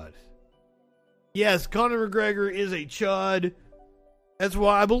shot. Yes, Conor McGregor is a chud. That's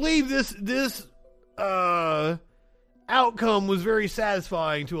why I believe this outcome was very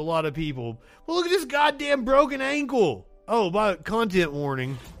satisfying to a lot of people. Well, look at this goddamn broken ankle. Oh, by content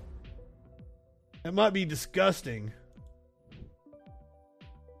warning. That might be disgusting.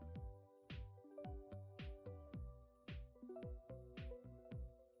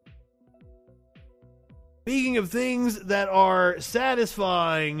 Speaking of things that are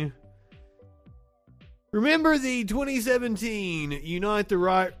satisfying, remember the 2017 Unite the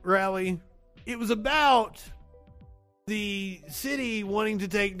Right rally? It was about the city wanting to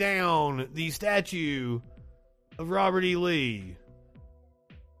take down the statue of Robert E. Lee.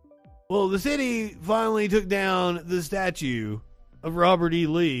 Well, the city finally took down the statue of Robert E.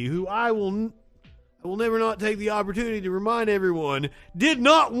 Lee, who I will never not take the opportunity to remind everyone did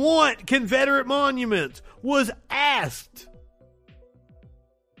not want Confederate monuments, was asked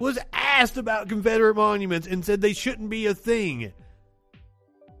about Confederate monuments and said they shouldn't be a thing.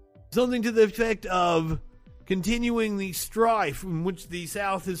 Something to the effect of continuing the strife in which the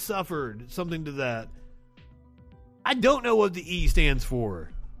South has suffered. Something to that. I don't know what the E stands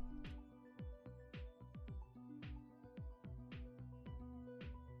for.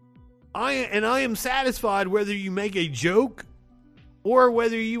 I am satisfied whether you make a joke or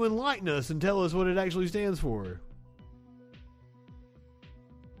whether you enlighten us and tell us what it actually stands for.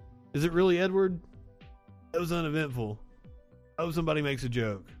 Is it really Edward? That was uneventful. I hope somebody makes a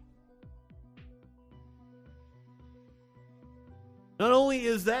joke. Not only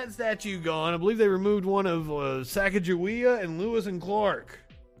is that statue gone, I believe they removed one of Sacagawea and Lewis and Clark.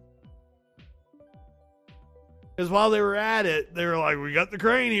 Because while they were at it, they were like, we got the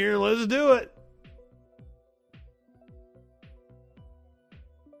crane here, let's do it.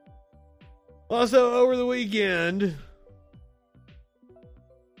 Also, over the weekend,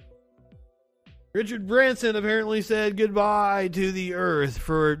 Richard Branson apparently said goodbye to the Earth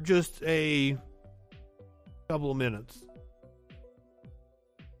for just a couple of minutes.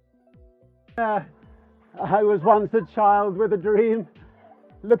 I was once a child with a dream.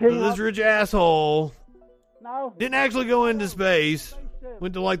 Looking this rich asshole now, didn't actually go into space.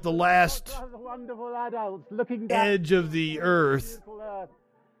 Went to like the last wonderful adults looking edge of the Earth.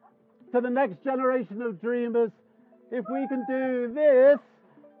 To the next generation of dreamers, if we can do this,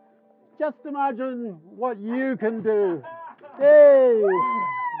 just imagine what you can do. Hey!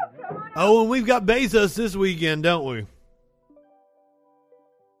 Oh, and we've got Bezos this weekend, don't we?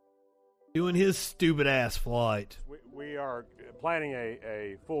 Doing his stupid ass flight. We are planning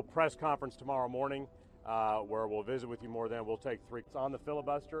a full press conference tomorrow morning where we'll visit with you more than we'll take 3 on the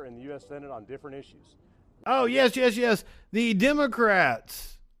filibuster in the U.S. Senate on different issues. Oh, yes. The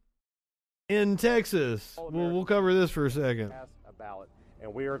Democrats in Texas. We'll cover this for a second. A ballot,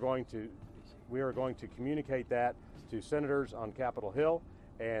 and we are going to communicate that to senators on Capitol Hill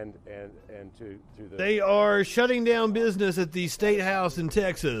and to the. They are shutting down business at the State House in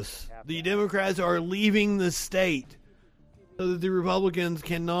Texas. The Democrats are leaving the state so that the Republicans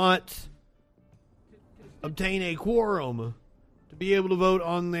cannot obtain a quorum to be able to vote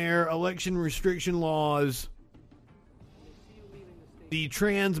on their election restriction laws, the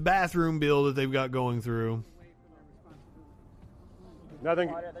trans bathroom bill that they've got going through.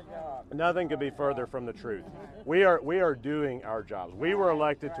 Nothing could be further from the truth. We are doing our jobs. We were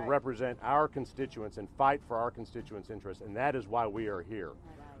elected to represent our constituents and fight for our constituents' interests, and that is why we are here.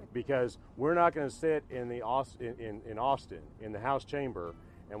 Because we're not going to sit in Austin in the House chamber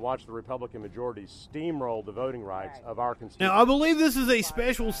and watch the Republican majority steamroll the voting rights of our constituents. Now, I believe this is a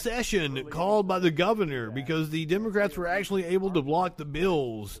special session called by the governor because the Democrats were actually able to block the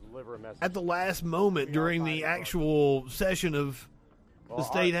bills at the last moment during the actual session of the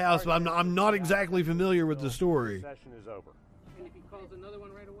State House. But I'm not exactly familiar with the story. Session is over.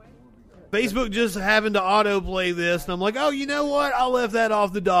 Facebook just happened to autoplay this, and I'm like, oh, you know what? I left that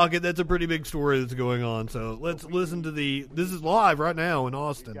off the docket. That's a pretty big story that's going on. So let's listen to this is live right now in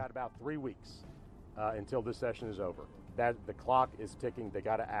Austin. We've got about 3 weeks until this session is over. That the clock is ticking. They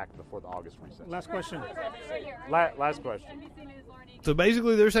got to act before the August recess. Last question. Last question. So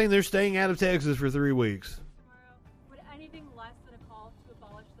basically, they're saying they're staying out of Texas for 3 weeks. Would anything less than a call to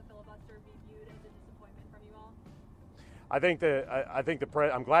abolish the filibuster be viewed as a disappointment from you all?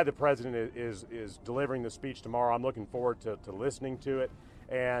 I'm glad the president is delivering the speech tomorrow. I'm looking forward to listening to it.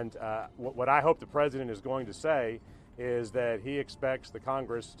 And what I hope the president is going to say is that he expects the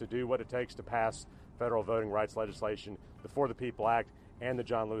Congress to do what it takes to pass federal voting rights legislation, the For the People Act, and the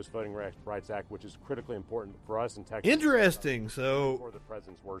John Lewis Voting Rights Act, which is critically important for us in Texas. Interesting. So, for the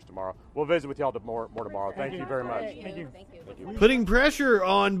president's words tomorrow, we'll visit with y'all more tomorrow. Thank you very much. Thank you. Putting pressure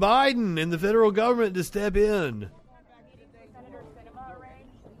on Biden and the federal government to step in.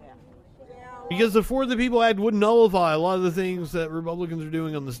 Because the For the People Act would nullify a lot of the things that Republicans are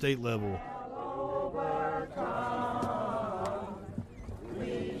doing on the state level.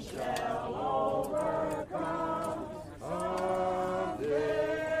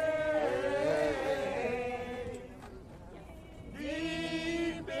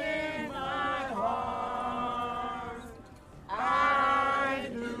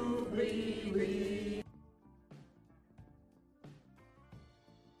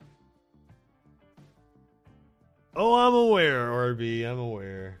 Oh, I'm aware, RB. I'm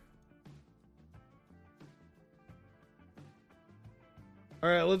aware. All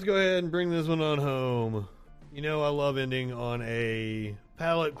right, let's go ahead and bring this one on home. You know I love ending on a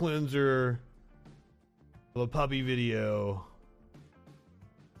palate cleanser of a puppy video.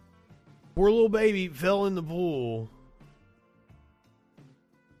 Poor little baby fell in the pool.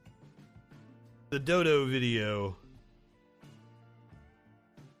 The Dodo video.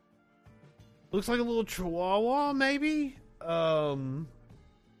 Looks like a little chihuahua, maybe? I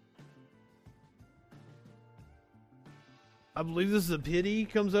believe this is a pity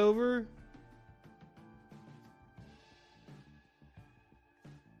comes over.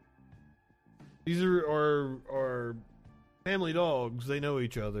 These are family dogs. They know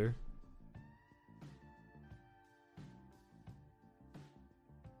each other.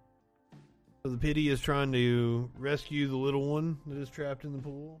 So the pity is trying to rescue the little one that is trapped in the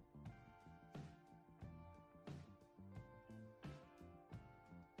pool.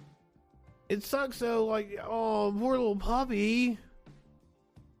 It sucks though, like, oh, poor little puppy.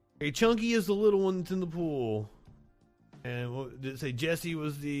 Okay, Chunky is the little one that's in the pool. And what did it say? Jesse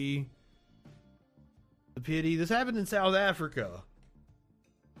was the pity. This happened in South Africa.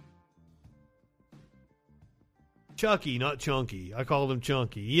 Chucky, not Chunky. I called him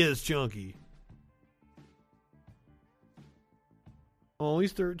Chunky. He is Chunky. Oh,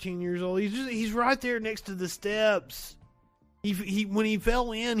 he's 13 years old. He's right there next to the steps. He when he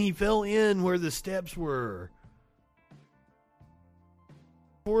fell in where the steps were.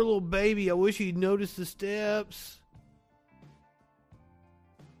 Poor little baby. I wish he'd noticed the steps.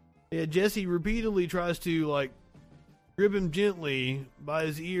 Yeah, Jesse repeatedly tries to, like, grip him gently by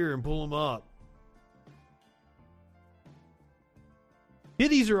his ear and pull him up.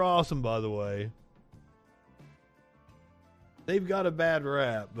 Kitties are awesome, by the way. They've got a bad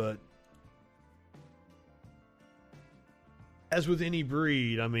rap, but as with any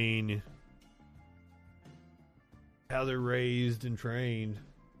breed, I mean, how they're raised and trained.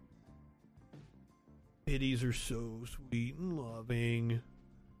 Pitties are so sweet and loving.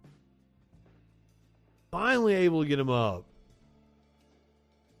 Finally able to get him up.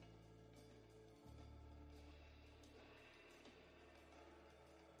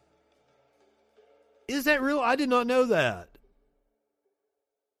 Is that real? I did not know that.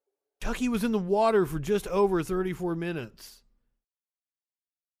 Chucky was in the water for just over 34 minutes.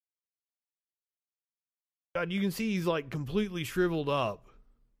 God, you can see he's like completely shriveled up.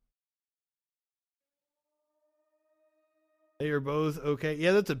 They are both okay.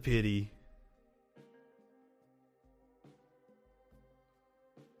 Yeah, that's a pity.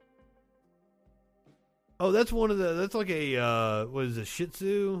 Oh, that's like a, what is it, Shih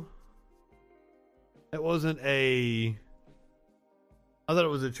Tzu? That wasn't I thought it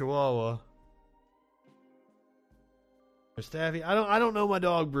was a Chihuahua. Or Staffy. I don't know my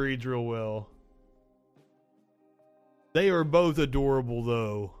dog breeds real well. They are both adorable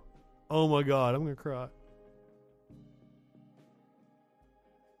though. Oh my God, I'm gonna cry.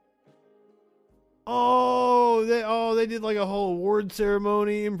 They did like a whole award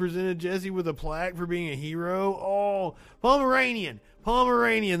ceremony and presented Jesse with a plaque for being a hero. Oh, Pomeranian,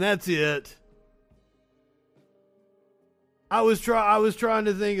 that's it. I was trying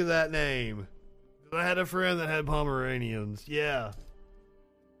to think of that name. I had a friend that had Pomeranians. Yeah.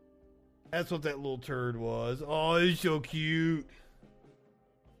 That's what that little turd was. Oh, he's so cute.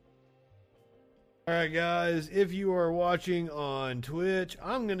 Alright guys, if you are watching on Twitch,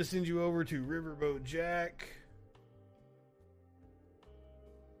 I'm going to send you over to Riverboat Jack.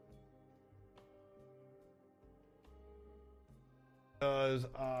 Because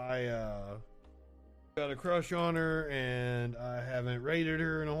I got a crush on her and I haven't rated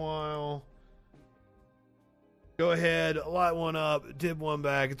her in a while. Go ahead, light one up, tip one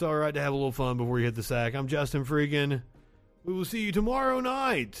back. It's alright to have a little fun before you hit the sack. I'm Justin Freakin. We will see you tomorrow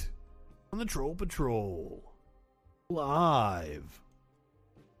night on the Troll Patrol. Live.